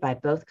visited by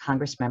both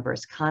Congress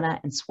members Khanna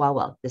and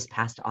Swalwell this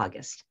past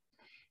August.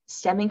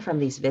 Stemming from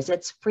these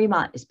visits,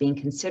 Fremont is being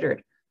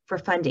considered for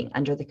funding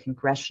under the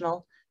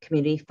Congressional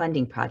Community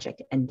Funding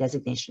Project and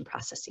designation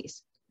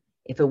processes.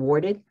 If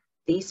awarded,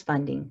 these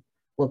funding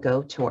will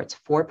go towards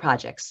 4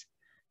 projects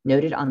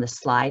noted on the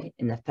slide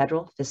in the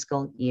federal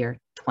fiscal year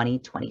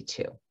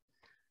 2022.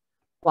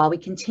 While we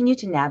continue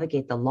to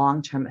navigate the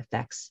long-term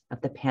effects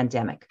of the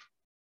pandemic,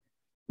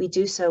 we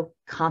do so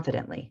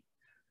confidently,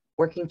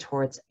 working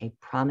towards a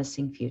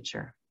promising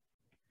future.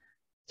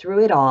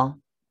 Through it all,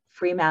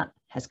 Fremont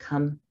has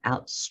come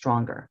out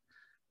stronger.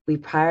 We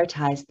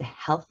prioritized the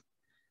health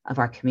of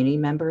our community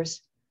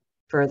members,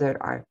 furthered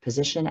our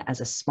position as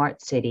a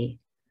smart city,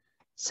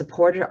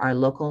 supported our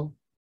local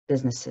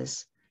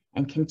businesses,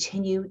 and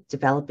continue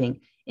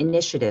developing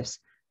initiatives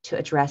to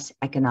address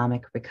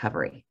economic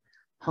recovery,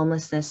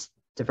 homelessness,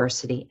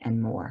 diversity,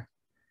 and more.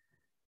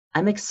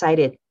 I'm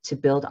excited to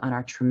build on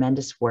our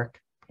tremendous work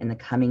in the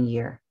coming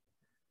year.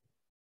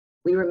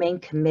 We remain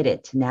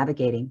committed to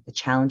navigating the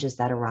challenges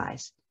that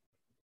arise,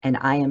 and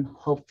I am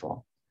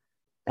hopeful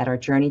that our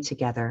journey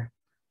together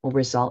will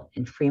result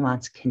in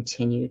Fremont's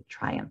continued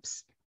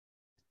triumphs.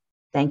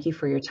 Thank you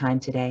for your time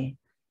today,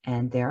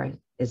 and there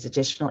is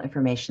additional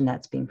information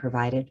that's being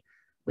provided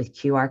with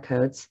QR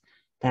codes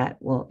that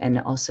will, and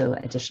also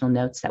additional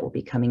notes that will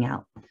be coming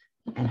out.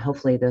 And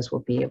hopefully those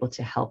will be able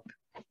to help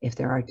if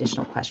there are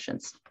additional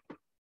questions.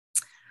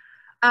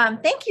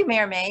 Thank you,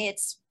 Mayor Mei.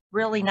 It's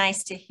really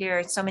nice to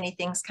hear so many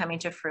things coming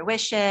to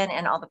fruition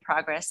and all the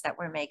progress that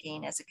we're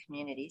making as a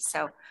community.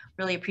 So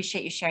really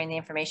appreciate you sharing the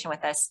information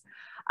with us.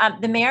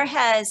 The mayor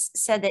has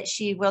said that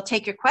she will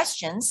take your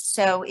questions.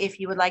 So if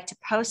you would like to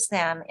post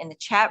them in the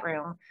chat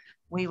room,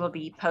 we will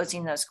be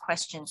posing those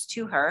questions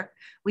to her.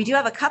 We do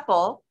have a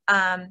couple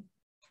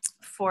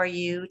for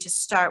you to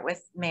start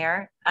with,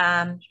 Mayor.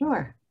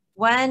 Sure.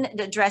 One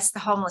to address the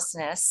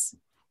homelessness.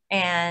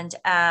 And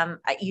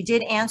you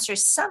did answer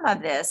some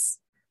of this,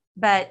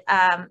 but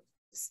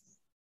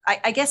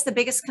I guess the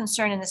biggest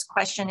concern in this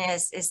question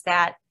is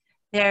that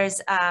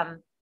there's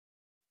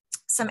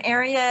some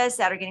areas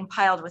that are getting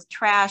piled with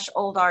trash,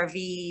 old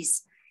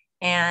RVs,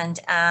 and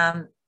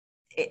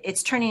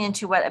it's turning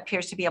into what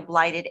appears to be a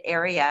blighted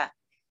area.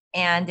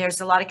 And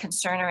there's a lot of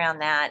concern around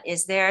that.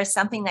 Is there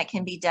something that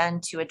can be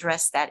done to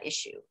address that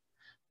issue?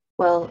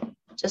 Well,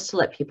 just to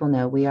let people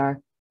know, we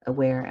are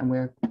aware and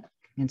we're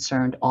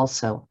concerned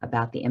also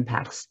about the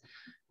impacts.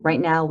 Right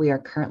now, we are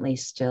currently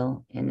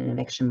still in an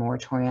eviction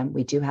moratorium.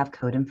 We do have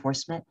code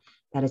enforcement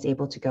that is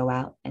able to go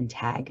out and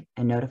tag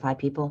and notify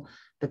people,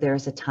 but there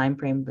is a time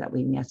frame that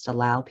we must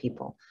allow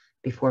people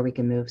before we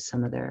can move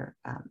some of their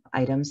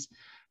items.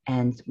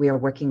 And we are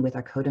working with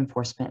our code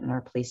enforcement and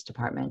our police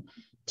department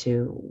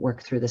to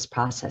work through this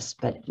process,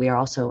 but we are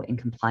also in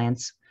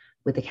compliance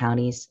with the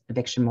county's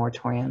eviction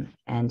moratorium.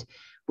 And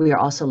we are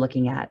also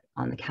looking at,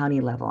 on the county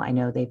level, I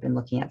know they've been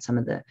looking at some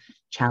of the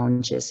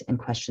challenges and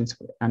questions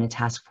on a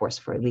task force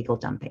for illegal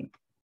dumping.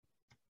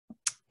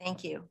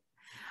 Thank you.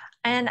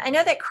 And I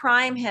know that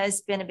crime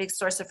has been a big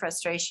source of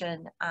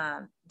frustration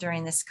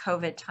during this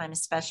COVID time,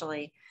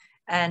 especially.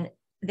 And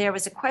there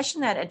was a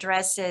question that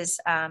addresses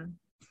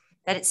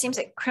that it seems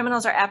that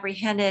criminals are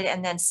apprehended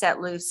and then set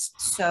loose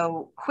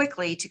so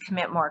quickly to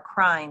commit more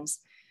crimes.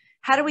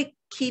 How do we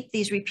keep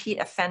these repeat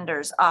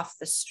offenders off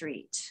the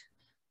street?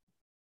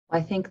 I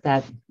think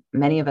that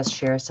many of us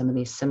share some of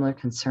these similar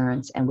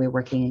concerns, and we're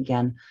working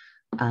again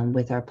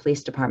with our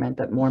police department,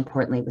 but more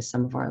importantly with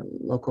some of our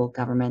local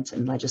governments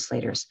and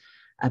legislators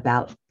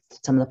about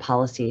some of the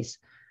policies.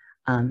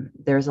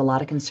 There's a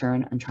lot of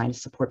concern on trying to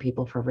support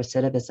people for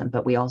recidivism,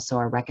 but we also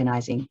are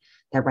recognizing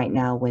that right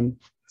now, when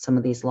some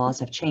of these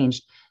laws have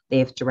changed, they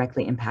have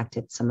directly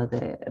impacted some of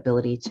the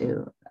ability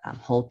to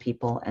hold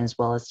people, as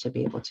well as to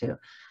be able to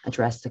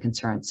address the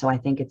concerns. So I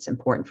think it's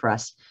important for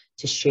us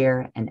to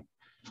share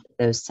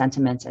those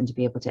sentiments and to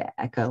be able to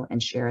echo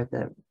and share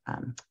the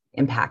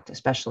impact,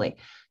 especially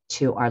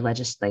to our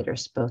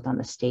legislators, both on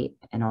the state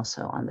and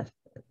also on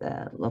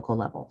the local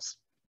levels.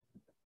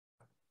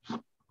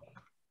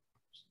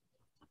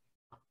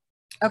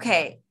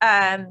 Okay.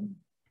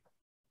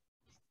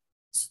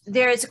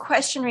 There is a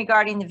question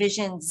regarding the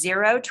Vision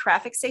Zero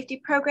traffic safety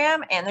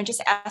program, and they're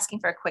just asking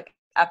for a quick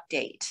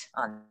update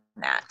on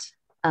that.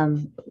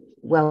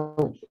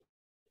 Well,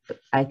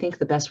 I think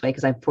the best way,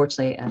 because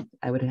unfortunately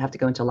I would have to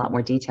go into a lot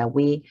more detail,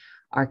 we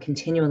are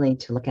continuing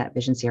to look at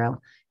Vision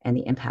Zero and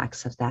the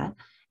impacts of that,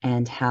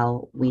 and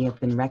how we have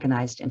been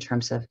recognized in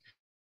terms of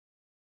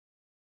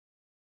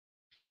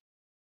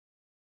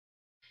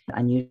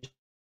unusual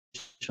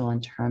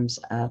in terms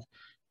of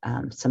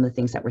some of the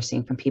things that we're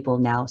seeing from people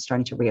now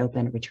starting to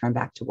reopen and return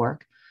back to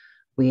work.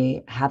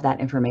 We have that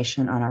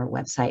information on our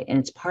website, and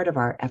it's part of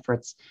our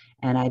efforts.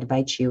 And I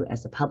invite you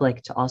as the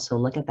public to also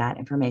look at that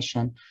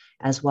information,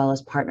 as well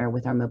as partner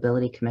with our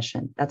Mobility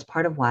Commission. That's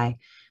part of why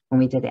when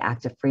we did the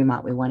Act of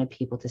Fremont, we wanted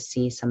people to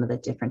see some of the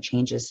different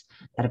changes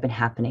that have been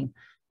happening.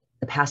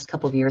 The past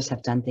couple of years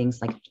have done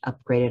things like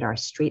upgraded our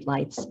street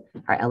lights,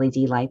 our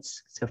LED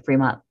lights. So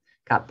Fremont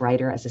got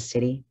brighter as a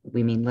city.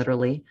 We mean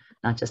literally,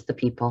 not just the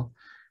people.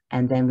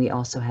 And then we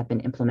also have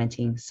been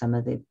implementing some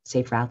of the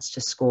safe routes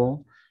to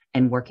school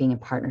and working in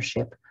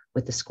partnership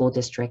with the school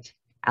district,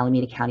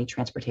 Alameda County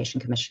Transportation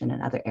Commission,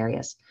 and other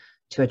areas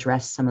to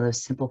address some of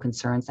those simple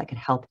concerns that could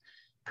help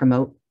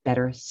promote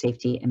better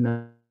safety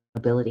and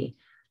mobility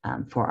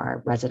for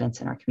our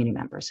residents and our community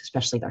members,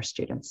 especially our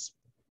students.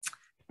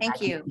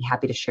 Thank you. I'd be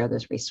happy to share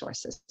those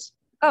resources.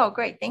 Oh,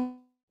 great. Thank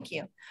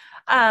you.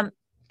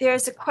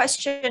 There's a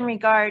question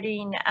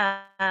regarding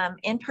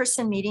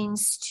in-person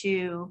meetings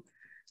to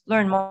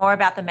learn more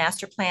about the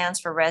master plans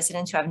for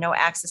residents who have no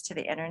access to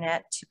the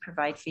internet to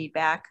provide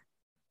feedback.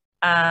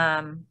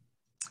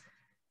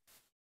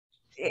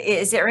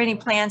 Is there any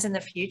plans in the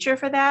future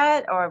for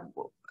that? Or?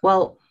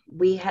 Well,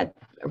 we had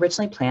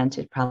originally planned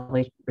to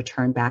probably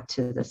return back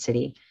to the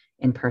city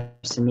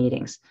in-person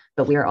meetings.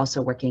 But we are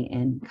also working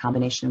in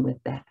combination with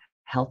the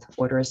health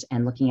orders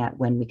and looking at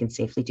when we can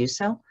safely do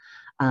so.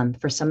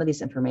 For some of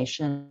these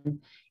information,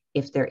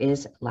 if there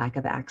is lack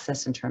of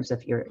access in terms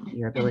of your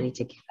ability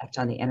to connect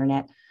on the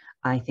internet,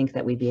 I think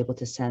that we'd be able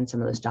to send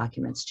some of those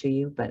documents to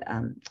you. But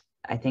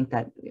I think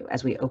that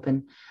as we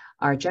open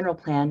our general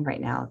plan right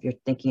now, if you're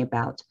thinking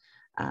about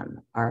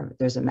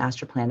there's a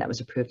master plan that was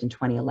approved in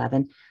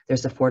 2011.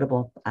 There's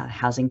affordable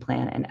housing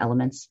plan and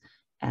elements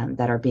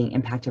that are being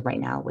impacted right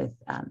now with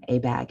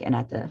ABAG. And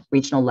at the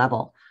regional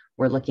level,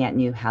 we're looking at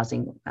new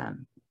housing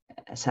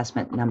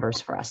assessment numbers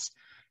for us.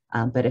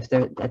 But if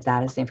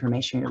that is the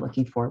information you're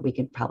looking for, we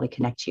could probably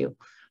connect you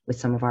with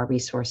some of our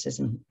resources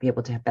and be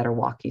able to better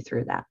walk you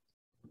through that.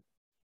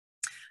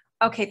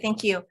 Okay,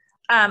 thank you.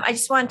 I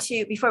just want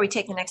to, before we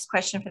take the next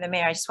question for the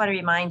mayor, I just want to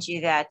remind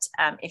you that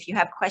if you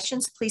have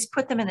questions, please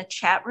put them in the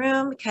chat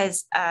room,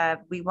 because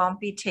we won't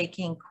be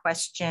taking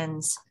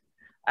questions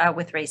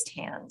with raised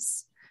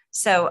hands.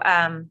 So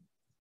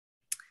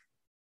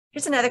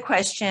here's another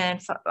question,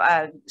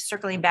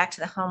 circling back to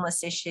the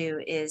homeless issue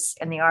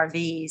and the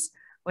RVs,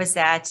 was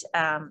that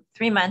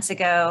 3 months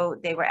ago,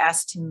 they were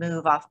asked to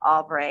move off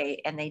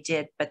Albury, and they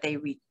did, but they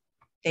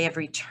have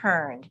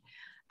returned.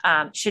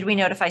 Should we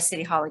notify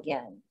City Hall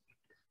again?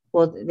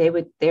 Well,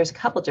 there's a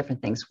couple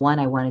different things. One,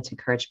 I wanted to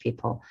encourage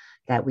people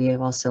that we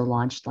have also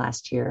launched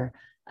last year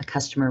a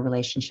customer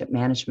relationship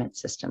management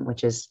system,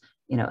 which is,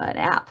 an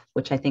app,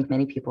 which I think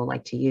many people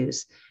like to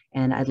use.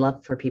 And I'd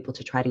love for people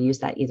to try to use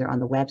that either on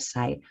the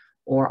website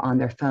or on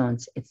their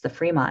phones. It's the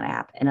Fremont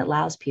app, and it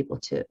allows people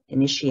to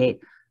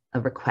initiate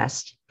a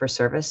request for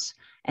service,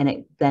 and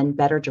it then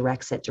better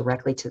directs it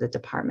directly to the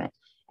department.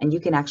 And you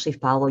can actually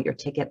follow your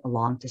ticket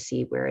along to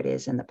see where it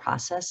is in the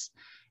process.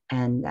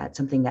 And that's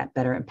something that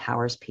better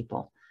empowers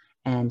people.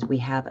 And we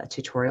have a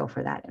tutorial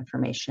for that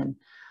information.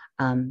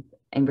 And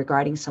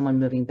regarding someone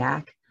moving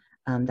back,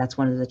 that's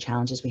one of the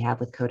challenges we have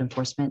with code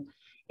enforcement,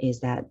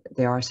 is that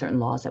there are certain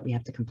laws that we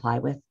have to comply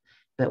with.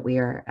 But we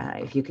are,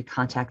 if you could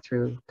contact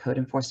through code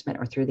enforcement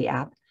or through the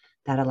app,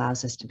 that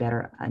allows us to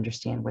better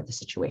understand what the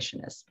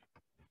situation is.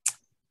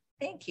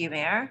 Thank you,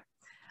 Mayor.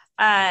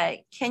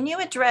 Can you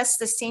address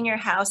the senior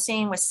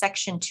housing with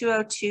Section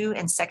 202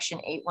 and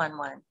Section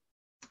 811?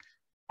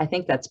 I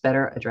think that's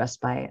better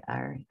addressed by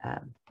our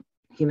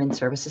Human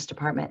Services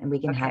Department, and we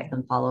can have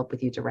them follow up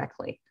with you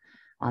directly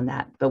on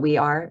that. But we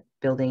are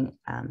building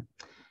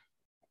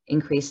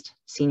increased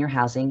senior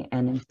housing,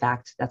 and in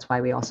fact, that's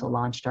why we also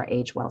launched our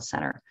Age Well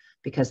Center,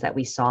 because that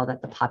we saw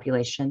that the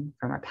population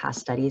from our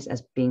past studies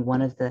as being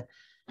one of the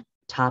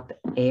top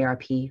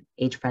AARP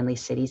age-friendly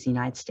cities in the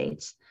United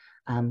States.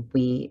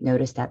 We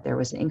noticed that there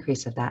was an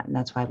increase of that, and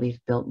that's why we've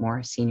built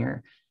more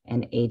senior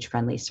and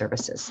age-friendly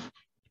services.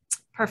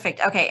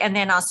 Perfect. Okay. And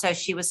then also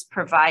she was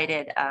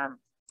provided,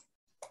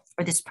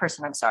 or this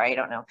person, I'm sorry, I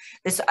don't know,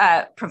 this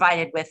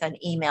provided with an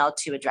email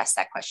to address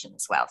that question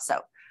as well. So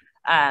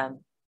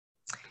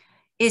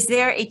is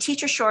there a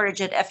teacher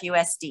shortage at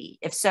FUSD?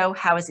 If so,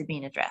 how is it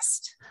being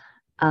addressed?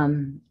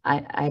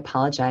 I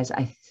apologize.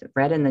 I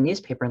read in the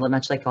newspaper,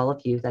 much like all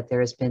of you, that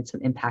there has been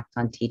some impact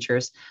on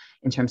teachers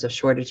in terms of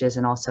shortages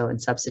and also in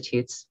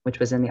substitutes, which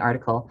was in the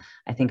article,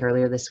 I think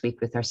earlier this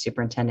week with our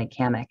superintendent,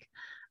 Kamek.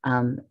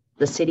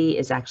 The city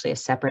is actually a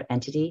separate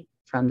entity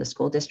from the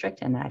school district,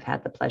 and I've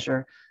had the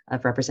pleasure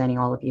of representing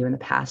all of you in the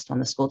past on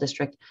the school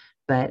district,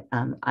 but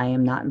I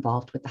am not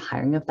involved with the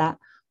hiring of that.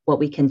 What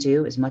we can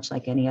do is, much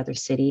like any other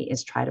city,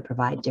 is try to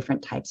provide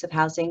different types of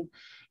housing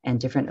and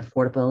different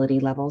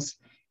affordability levels.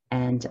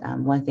 And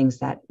one of the things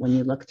that when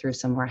you look through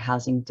some of our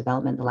housing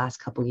development the last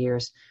couple of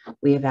years,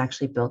 we have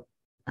actually built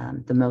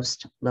the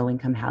most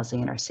low-income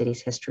housing in our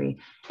city's history,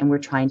 and we're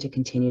trying to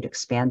continue to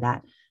expand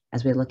that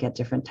as we look at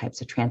different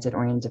types of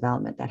transit-oriented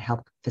development that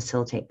help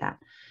facilitate that.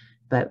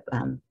 But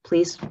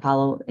please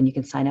follow, and you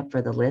can sign up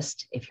for the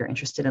list. If you're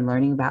interested in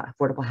learning about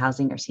affordable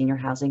housing or senior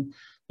housing,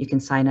 you can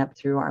sign up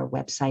through our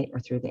website or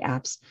through the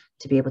apps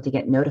to be able to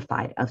get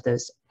notified of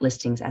those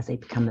listings as they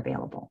become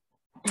available.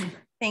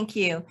 Thank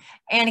you.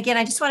 And again,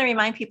 I just want to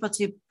remind people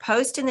to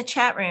post in the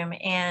chat room.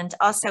 And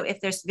also, if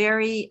there's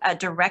very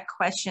direct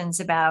questions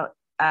about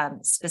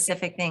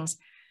specific things,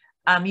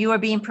 you are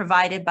being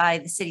provided by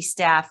the city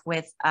staff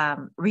with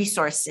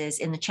resources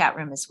in the chat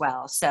room as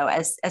well. So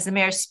as the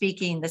mayor's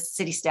speaking, the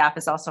city staff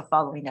is also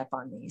following up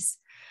on these.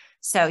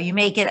 So you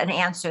may get an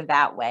answer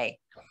that way.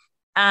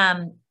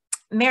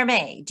 Mayor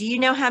Mei, do you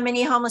know how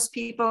many homeless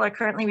people are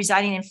currently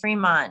residing in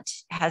Fremont?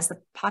 Has the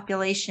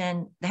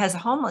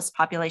homeless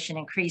population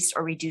increased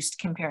or reduced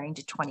comparing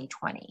to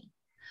 2020?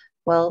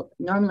 Well,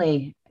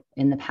 normally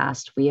in the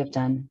past, we have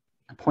done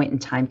a point in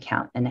time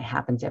count, and it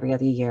happens every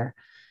other year.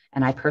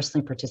 And I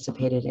personally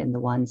participated in the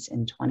ones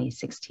in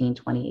 2016,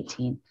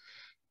 2018.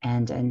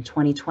 And in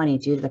 2020,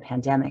 due to the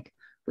pandemic,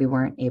 we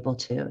weren't able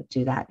to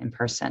do that in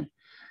person.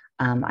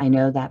 I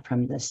know that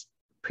from this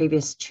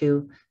previous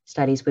two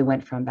studies, we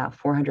went from about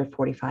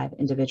 445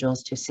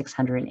 individuals to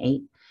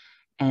 608.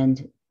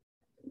 And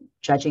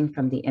judging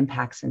from the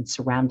impacts in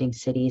surrounding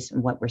cities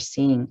and what we're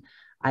seeing,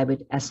 I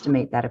would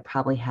estimate that it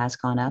probably has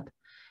gone up.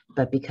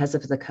 but because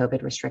of the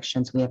COVID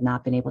restrictions, we have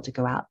not been able to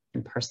go out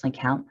and personally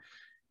count.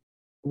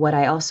 What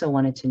I also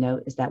wanted to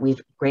note is that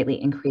we've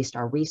greatly increased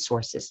our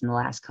resources in the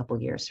last couple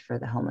of years for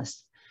the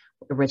homeless.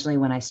 Originally,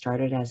 when I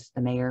started as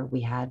the mayor,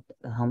 we had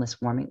the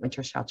homeless warming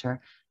winter shelter.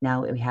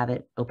 Now we have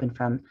it open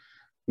from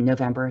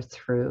November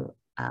through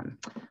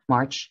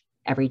March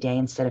every day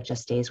instead of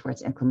just days where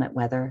it's inclement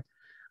weather.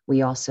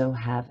 We also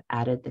have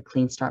added the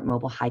Clean Start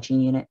mobile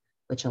hygiene unit,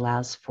 which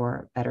allows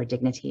for better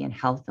dignity and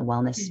health and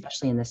wellness,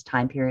 especially in this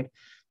time period,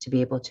 to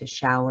be able to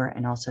shower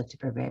and also to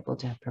be able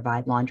to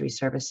provide laundry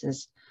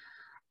services.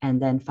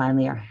 And then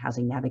finally, our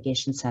Housing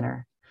Navigation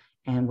Center.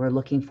 And we're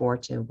looking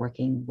forward to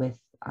working with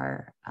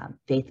our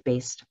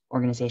faith-based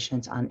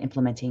organizations on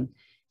implementing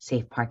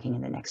safe parking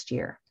in the next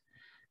year.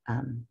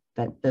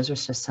 But those are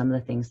just some of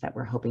the things that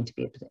we're hoping to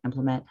be able to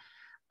implement.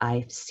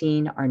 I've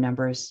seen our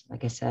numbers.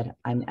 Like I said,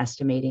 I'm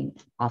estimating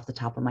off the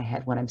top of my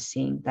head what I'm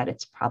seeing that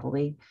it's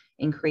probably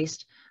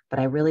increased, but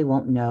I really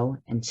won't know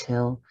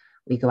until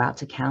we go out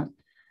to count.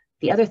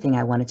 The other thing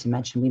I wanted to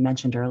mention, we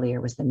mentioned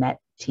earlier, was the MET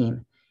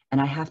team. And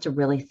I have to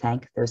really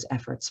thank those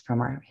efforts from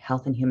our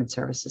Health and Human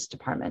Services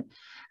Department.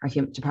 Our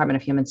Department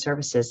of Human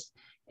Services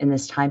in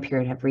this time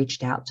period have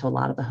reached out to a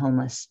lot of the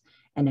homeless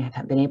and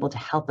have been able to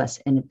help us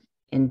in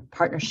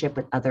partnership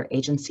with other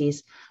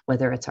agencies,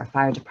 whether it's our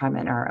fire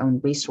department or our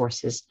own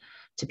resources,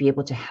 to be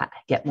able to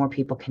get more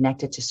people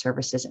connected to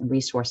services and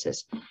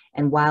resources.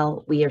 And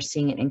while we are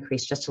seeing an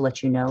increase, just to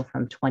let you know,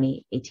 from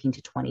 2018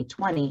 to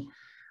 2020,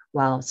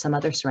 while some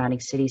other surrounding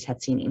cities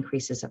had seen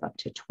increases of up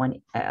to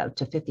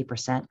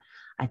 50%,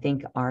 I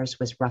think ours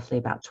was roughly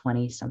about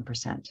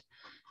 20-some%.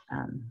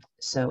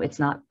 So it's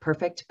not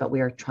perfect, but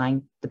we are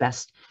trying the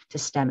best to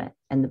stem it.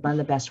 And one of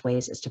the best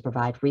ways is to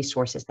provide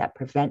resources that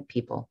prevent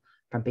people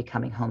from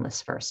becoming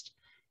homeless first,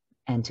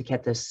 and to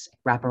get those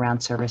wraparound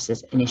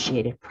services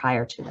initiated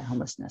prior to the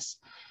homelessness.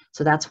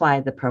 So that's why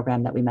the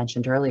program that we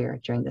mentioned earlier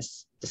during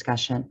this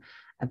discussion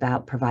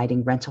about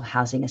providing rental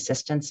housing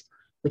assistance,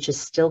 which is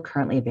still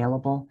currently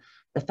available,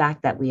 the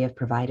fact that we have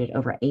provided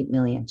over 8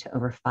 million to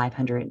over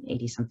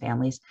 580 some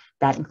families,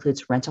 that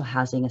includes rental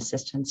housing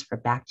assistance for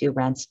back due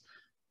rents,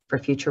 for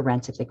future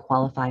rents if they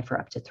qualify for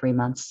up to 3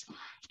 months,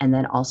 and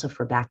then also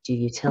for back due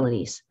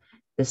utilities.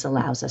 This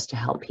allows us to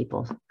help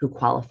people who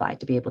qualify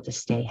to be able to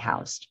stay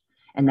housed.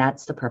 And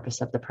that's the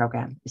purpose of the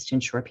program, is to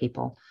ensure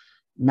people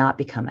not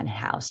become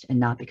unhoused and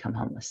not become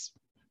homeless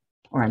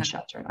or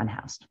unsheltered,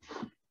 unhoused.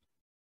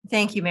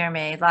 Thank you, Mayor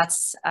Mei.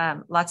 Lots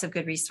of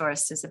good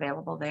resources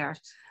available there.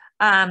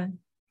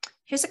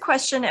 Here's a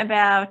question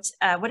about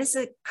what is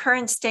the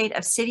current state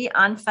of city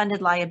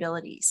unfunded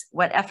liabilities?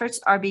 What efforts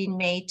are being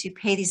made to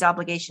pay these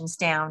obligations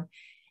down?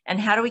 And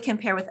how do we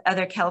compare with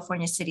other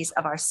California cities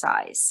of our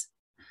size?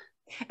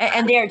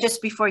 And there,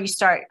 just before you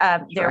start,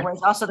 there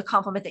was also the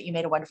compliment that you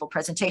made a wonderful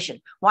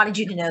presentation. Wanted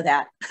you to know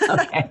that.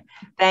 Okay,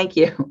 thank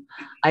you.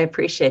 I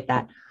appreciate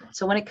that.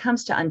 So when it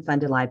comes to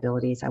unfunded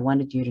liabilities, I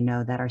wanted you to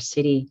know that our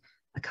city,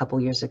 a couple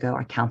years ago,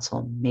 our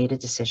council made a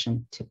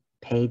decision to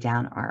pay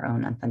down our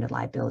own unfunded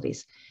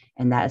liabilities.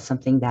 And that is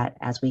something that,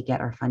 as we get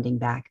our funding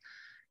back,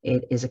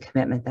 it is a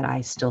commitment that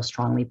I still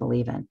strongly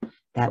believe in,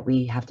 that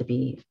we have to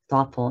be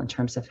thoughtful in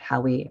terms of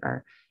how we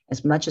are.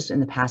 As much as in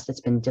the past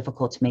it's been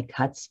difficult to make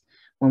cuts,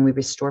 when we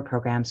restore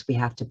programs, we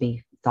have to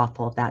be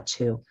thoughtful of that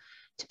too,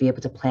 to be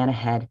able to plan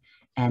ahead.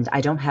 And I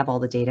don't have all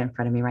the data in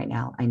front of me right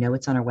now. I know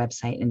it's on our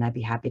website, and I'd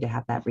be happy to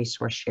have that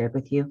resource shared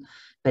with you.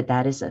 But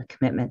that is a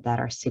commitment that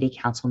our city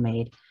council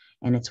made,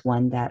 and it's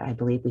one that I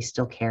believe we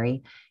still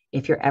carry.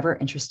 If you're ever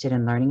interested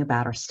in learning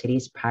about our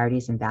city's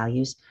priorities and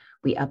values,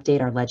 we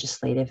update our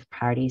legislative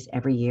priorities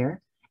every year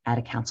at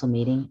a council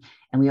meeting.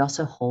 And we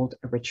also hold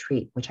a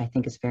retreat, which I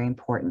think is very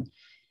important.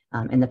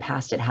 In the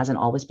past, it hasn't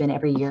always been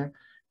every year,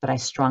 but I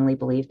strongly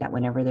believe that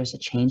whenever there's a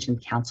change in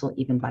council,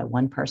 even by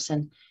one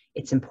person,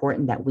 it's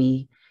important that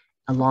we,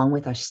 along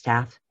with our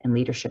staff and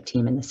leadership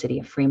team in the city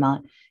of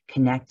Fremont,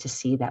 connect to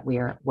see that we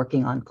are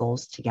working on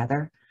goals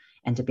together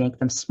and to make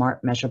them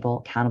smart, measurable,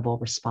 accountable,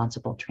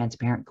 responsible,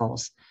 transparent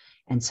goals.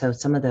 And so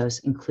some of those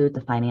include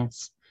the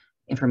finance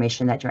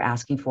information that you're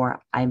asking for.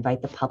 I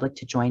invite the public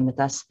to join with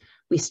us.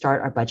 We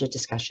start our budget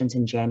discussions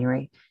in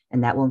January,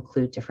 and that will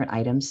include different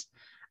items.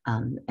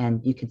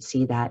 And you can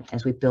see that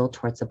as we build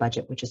towards the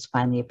budget, which is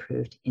finally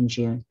approved in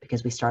June,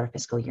 because we start our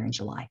fiscal year in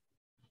July.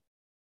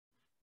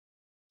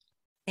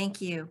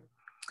 Thank you.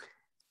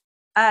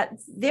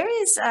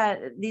 There is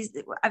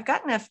I've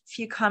gotten a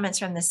few comments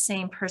from the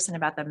same person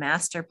about the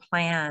master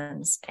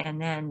plans,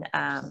 and then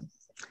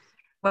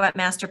what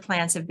master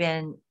plans have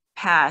been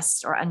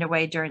passed or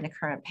underway during the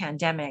current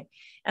pandemic.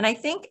 And I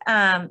think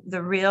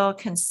the real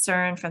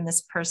concern from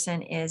this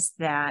person is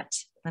that,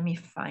 let me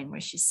find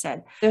where she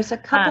said. There's a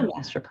couple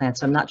master plans,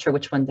 so I'm not sure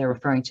which one they're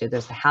referring to.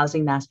 There's the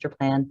housing master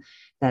plan,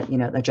 that, you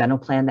know, the general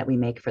plan that we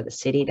make for the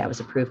city that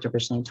was approved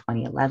originally in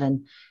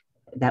 2011,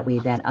 that we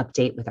then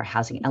update with our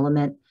housing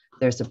element.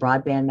 There's the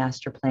broadband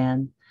master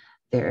plan.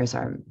 There's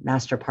our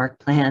master park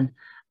plan.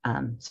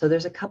 So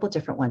there's a couple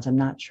different ones. I'm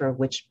not sure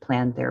which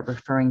plan they're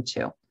referring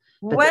to.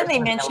 When they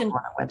mentioned on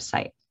our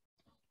website.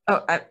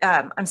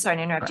 I'm sorry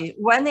to interrupt you.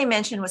 One they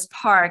mentioned was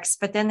parks,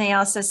 but then they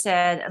also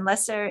said,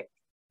 unless there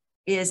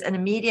is an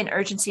immediate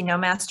urgency, no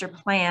master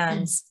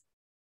plans,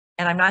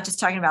 and I'm not just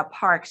talking about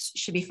parks,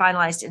 should be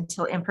finalized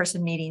until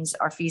in-person meetings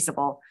are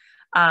feasible.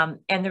 And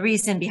the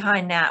reason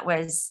behind that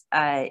was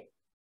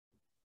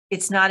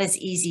it's not as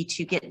easy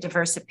to get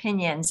diverse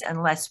opinions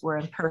unless we're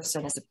in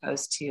person as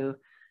opposed to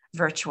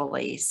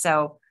virtually.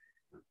 So,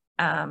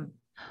 well,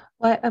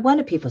 I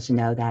wanted people to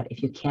know that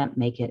if you can't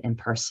make it in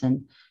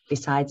person,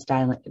 besides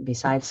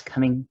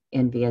coming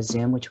in via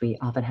Zoom, which we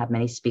often have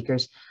many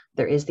speakers,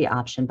 there is the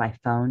option by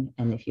phone.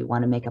 And if you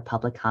want to make a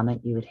public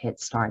comment, you would hit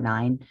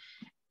 *9.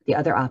 The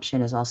other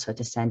option is also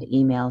to send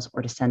emails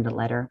or to send a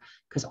letter,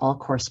 because all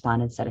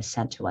correspondence that is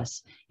sent to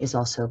us is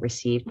also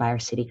received by our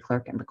city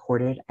clerk and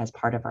recorded as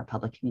part of our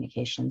public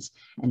communications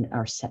and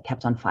are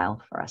kept on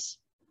file for us.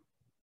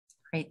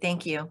 Great,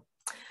 thank you.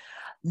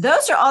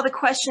 Those are all the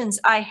questions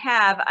I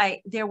have.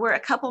 There were a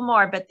couple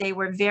more, but they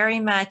were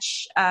very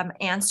much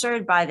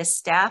answered by the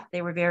staff.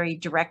 They were very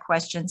direct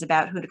questions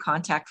about who to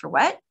contact for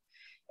what.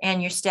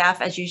 And your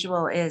staff, as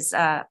usual, is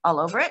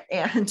all over it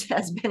and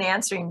has been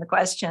answering the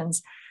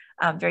questions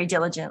very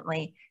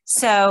diligently.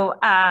 So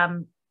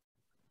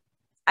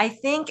I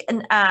think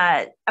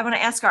I want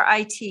to ask our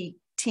IT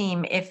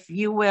team if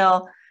you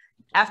will,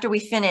 after we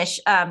finish,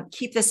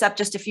 keep this up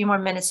just a few more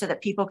minutes so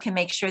that people can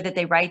make sure that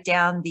they write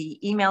down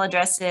the email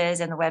addresses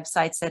and the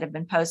websites that have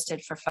been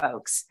posted for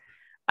folks.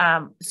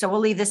 So we'll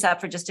leave this up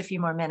for just a few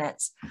more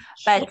minutes.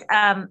 But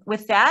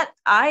with that,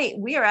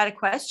 we are out of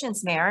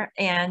questions, Mayor.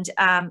 And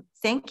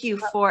thank you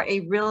for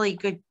a really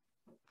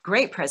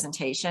great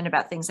presentation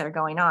about things that are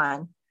going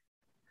on.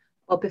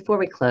 Well, before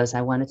we close,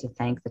 I wanted to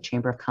thank the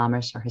Chamber of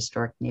Commerce, our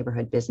historic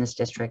neighborhood business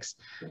districts,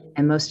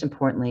 and most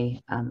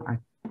importantly,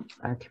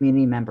 our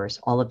community members,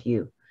 all of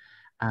you.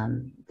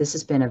 This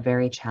has been a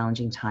very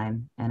challenging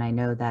time, and I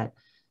know that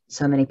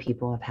so many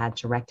people have had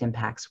direct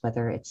impacts,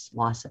 whether it's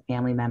loss of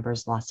family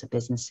members, loss of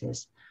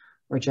businesses,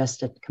 or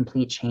just a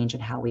complete change in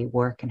how we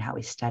work and how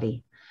we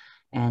study.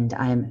 And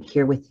I'm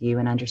here with you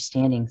and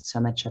understanding so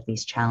much of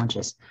these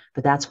challenges.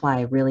 But that's why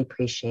I really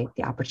appreciate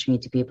the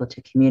opportunity to be able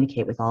to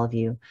communicate with all of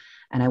you.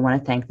 And I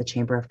want to thank the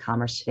Chamber of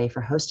Commerce today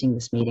for hosting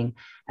this meeting,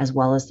 as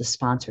well as the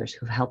sponsors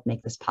who've helped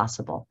make this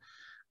possible.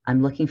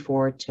 I'm looking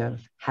forward to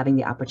having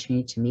the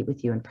opportunity to meet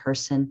with you in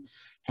person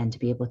and to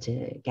be able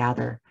to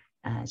gather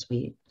as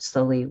we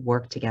slowly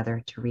work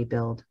together to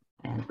rebuild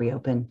and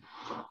reopen.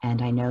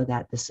 And I know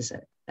that this is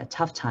a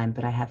tough time,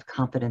 but I have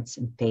confidence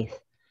and faith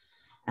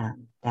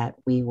that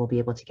we will be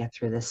able to get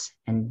through this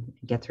and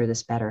get through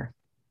this better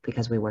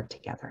because we work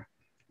together.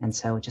 And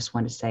so I just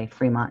want to say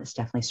Fremont is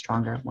definitely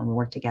stronger when we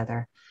work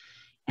together.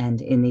 And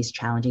in these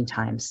challenging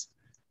times,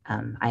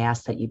 I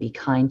ask that you be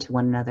kind to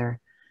one another,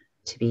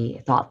 to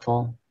be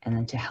thoughtful, and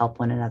then to help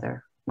one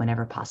another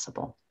whenever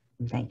possible.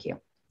 And thank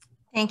you.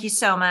 Thank you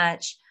so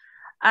much.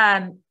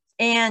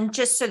 And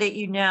just so that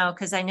you know,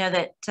 because I know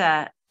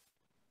that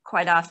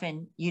quite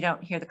often you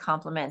don't hear the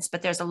compliments,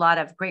 but there's a lot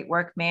of great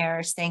work,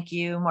 mayors. Thank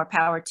you. More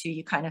power to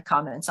you kind of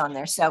comments on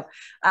there. So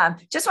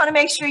just want to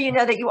make sure you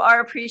know that you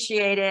are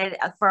appreciated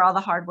for all the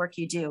hard work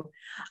you do.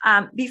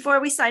 Before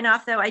we sign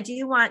off, though, I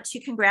do want to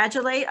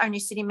congratulate our new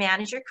city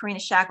manager, Karina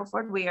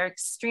Shackelford. We are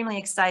extremely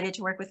excited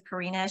to work with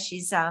Karina.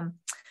 She's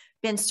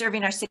been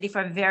serving our city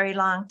for a very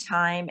long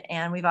time,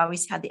 and we've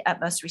always had the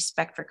utmost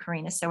respect for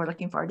Karina. So we're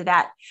looking forward to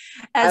that.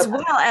 As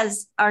well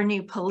as our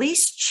new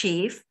police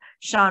chief,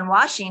 Sean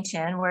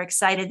Washington. We're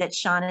excited that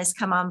Sean has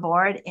come on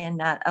board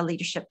in a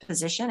leadership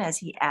position as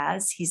he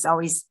has. He's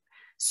always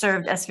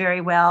served us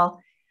very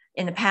well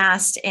in the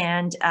past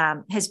and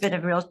has been a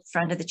real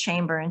friend of the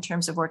chamber in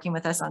terms of working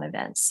with us on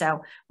events.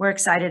 So we're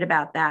excited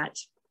about that.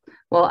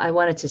 Well, I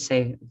wanted to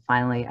say,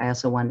 finally, I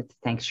also wanted to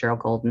thank Cheryl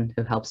Golden,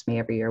 who helps me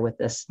every year with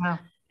this,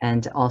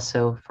 and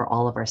also for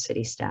all of our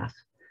city staff.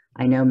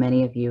 I know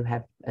many of you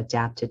have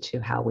adapted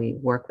to how we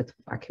work with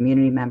our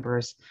community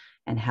members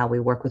and how we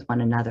work with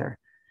one another.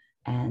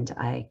 And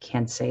I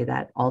can say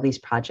that all these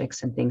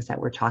projects and things that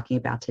we're talking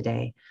about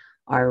today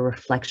are a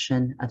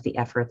reflection of the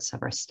efforts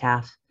of our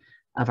staff,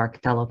 of our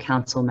fellow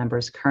council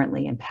members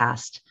currently and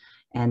past,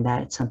 and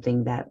that it's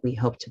something that we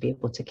hope to be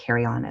able to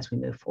carry on as we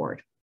move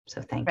forward.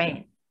 So thank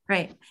you.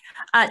 Great.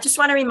 Just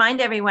want to remind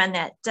everyone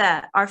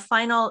that our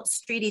final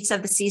Street Eats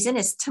of the season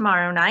is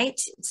tomorrow night.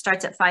 It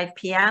starts at 5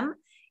 p.m.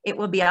 It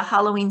will be a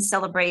Halloween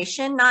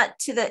celebration, not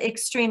to the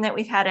extreme that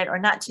we've had it, or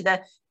not to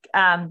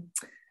the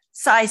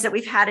size that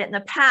we've had it in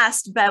the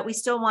past, but we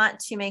still want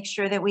to make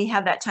sure that we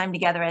have that time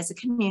together as a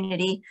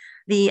community.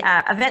 The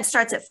event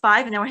starts at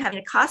 5, and then we're having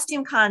a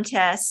costume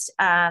contest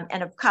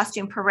and a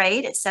costume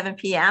parade at 7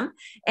 p.m.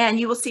 And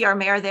you will see our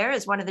mayor there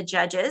as one of the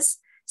judges.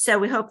 So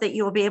we hope that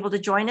you will be able to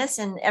join us,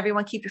 and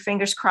everyone keep your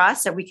fingers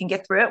crossed so we can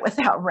get through it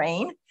without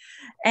rain.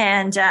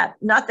 And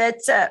not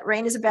that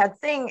rain is a bad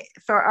thing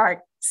for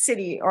our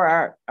city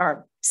or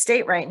our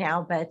state right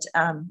now, but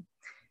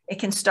it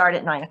can start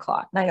at 9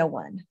 o'clock,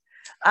 9:01.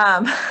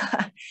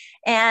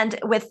 And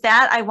with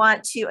that, I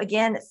want to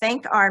again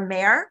thank our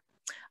mayor.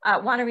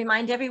 Want to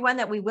remind everyone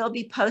that we will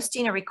be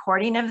posting a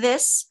recording of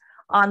this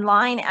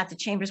online at the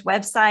Chamber's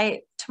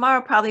website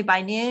tomorrow, probably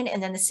by noon,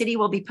 and then the city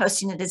will be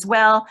posting it as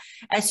well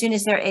as soon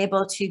as they're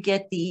able to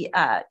get the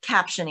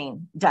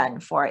captioning done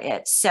for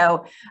it.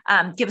 So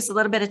give us a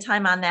little bit of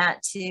time on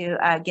that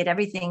to get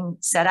everything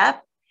set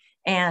up,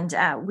 and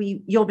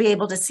you'll be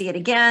able to see it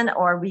again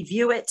or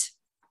review it.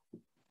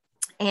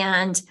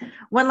 And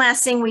one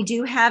last thing, we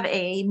do have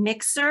a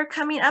mixer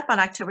coming up on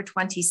October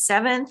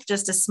 27th,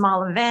 just a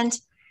small event.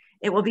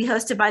 It will be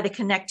hosted by the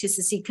Connect to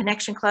Secede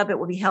Connection Club. It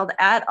will be held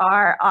at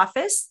our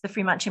office, the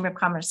Fremont Chamber of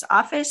Commerce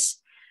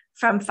office,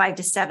 from 5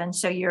 to 7.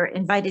 So you're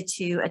invited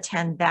to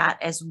attend that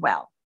as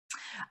well.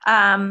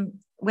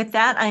 With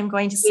that, I'm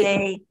going to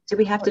say— Do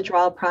we have to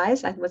draw a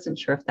prize? I wasn't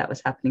sure if that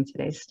was happening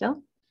today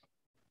still.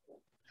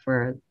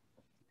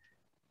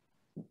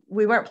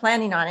 We weren't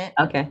planning on it.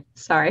 Okay,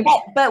 sorry.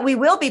 But we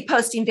will be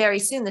posting very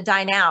soon the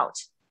Dine Out.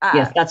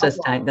 Yes, that's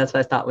what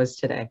I thought was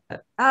today.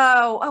 But.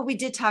 Oh, we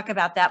did talk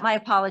about that. My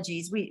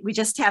apologies. We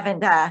just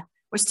haven't,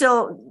 we're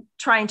still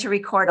trying to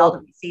record all the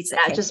receipts.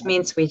 That just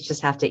means we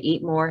just have to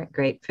eat more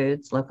great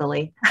foods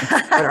locally,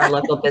 support our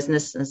local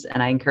businesses.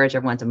 And I encourage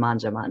everyone to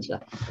manja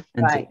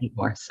and to eat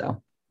more.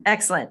 So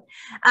excellent.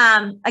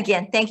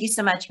 Again, thank you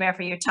so much, Mayor,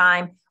 for your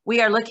time. We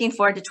are looking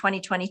forward to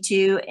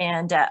 2022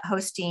 and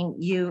hosting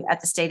you at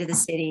the State of the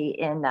City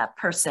in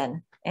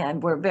person.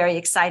 And we're very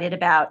excited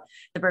about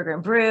the Burger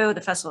and Brew,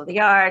 the Festival of the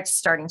Arts,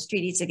 starting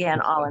Street Eats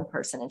again, all in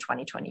person in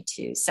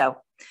 2022. So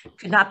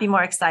could not be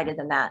more excited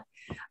than that.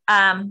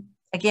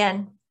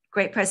 Again,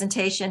 great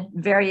presentation,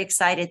 very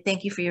excited.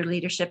 Thank you for your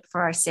leadership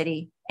for our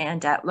city,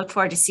 and look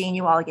forward to seeing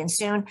you all again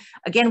soon.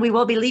 Again, we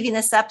will be leaving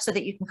this up so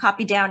that you can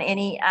copy down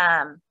any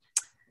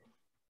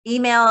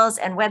emails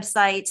and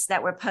websites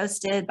that were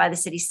posted by the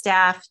city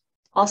staff.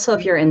 Also,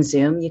 if you're in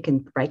Zoom, you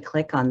can right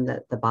click on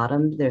the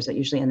bottom. There's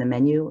usually in the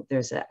menu,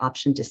 there's an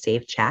option to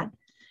save chat.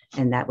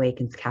 And that way you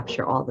can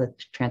capture all the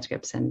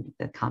transcripts and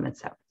the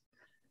comments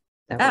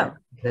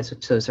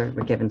those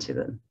were given to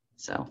them.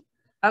 So.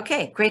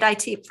 Okay, great IT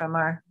tip from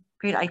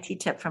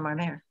our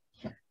mayor.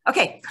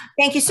 Okay,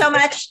 thank you so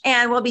much.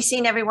 And we'll be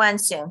seeing everyone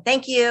soon.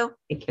 Thank you.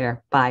 Take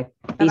care. Bye.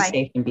 Be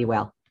safe and be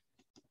well.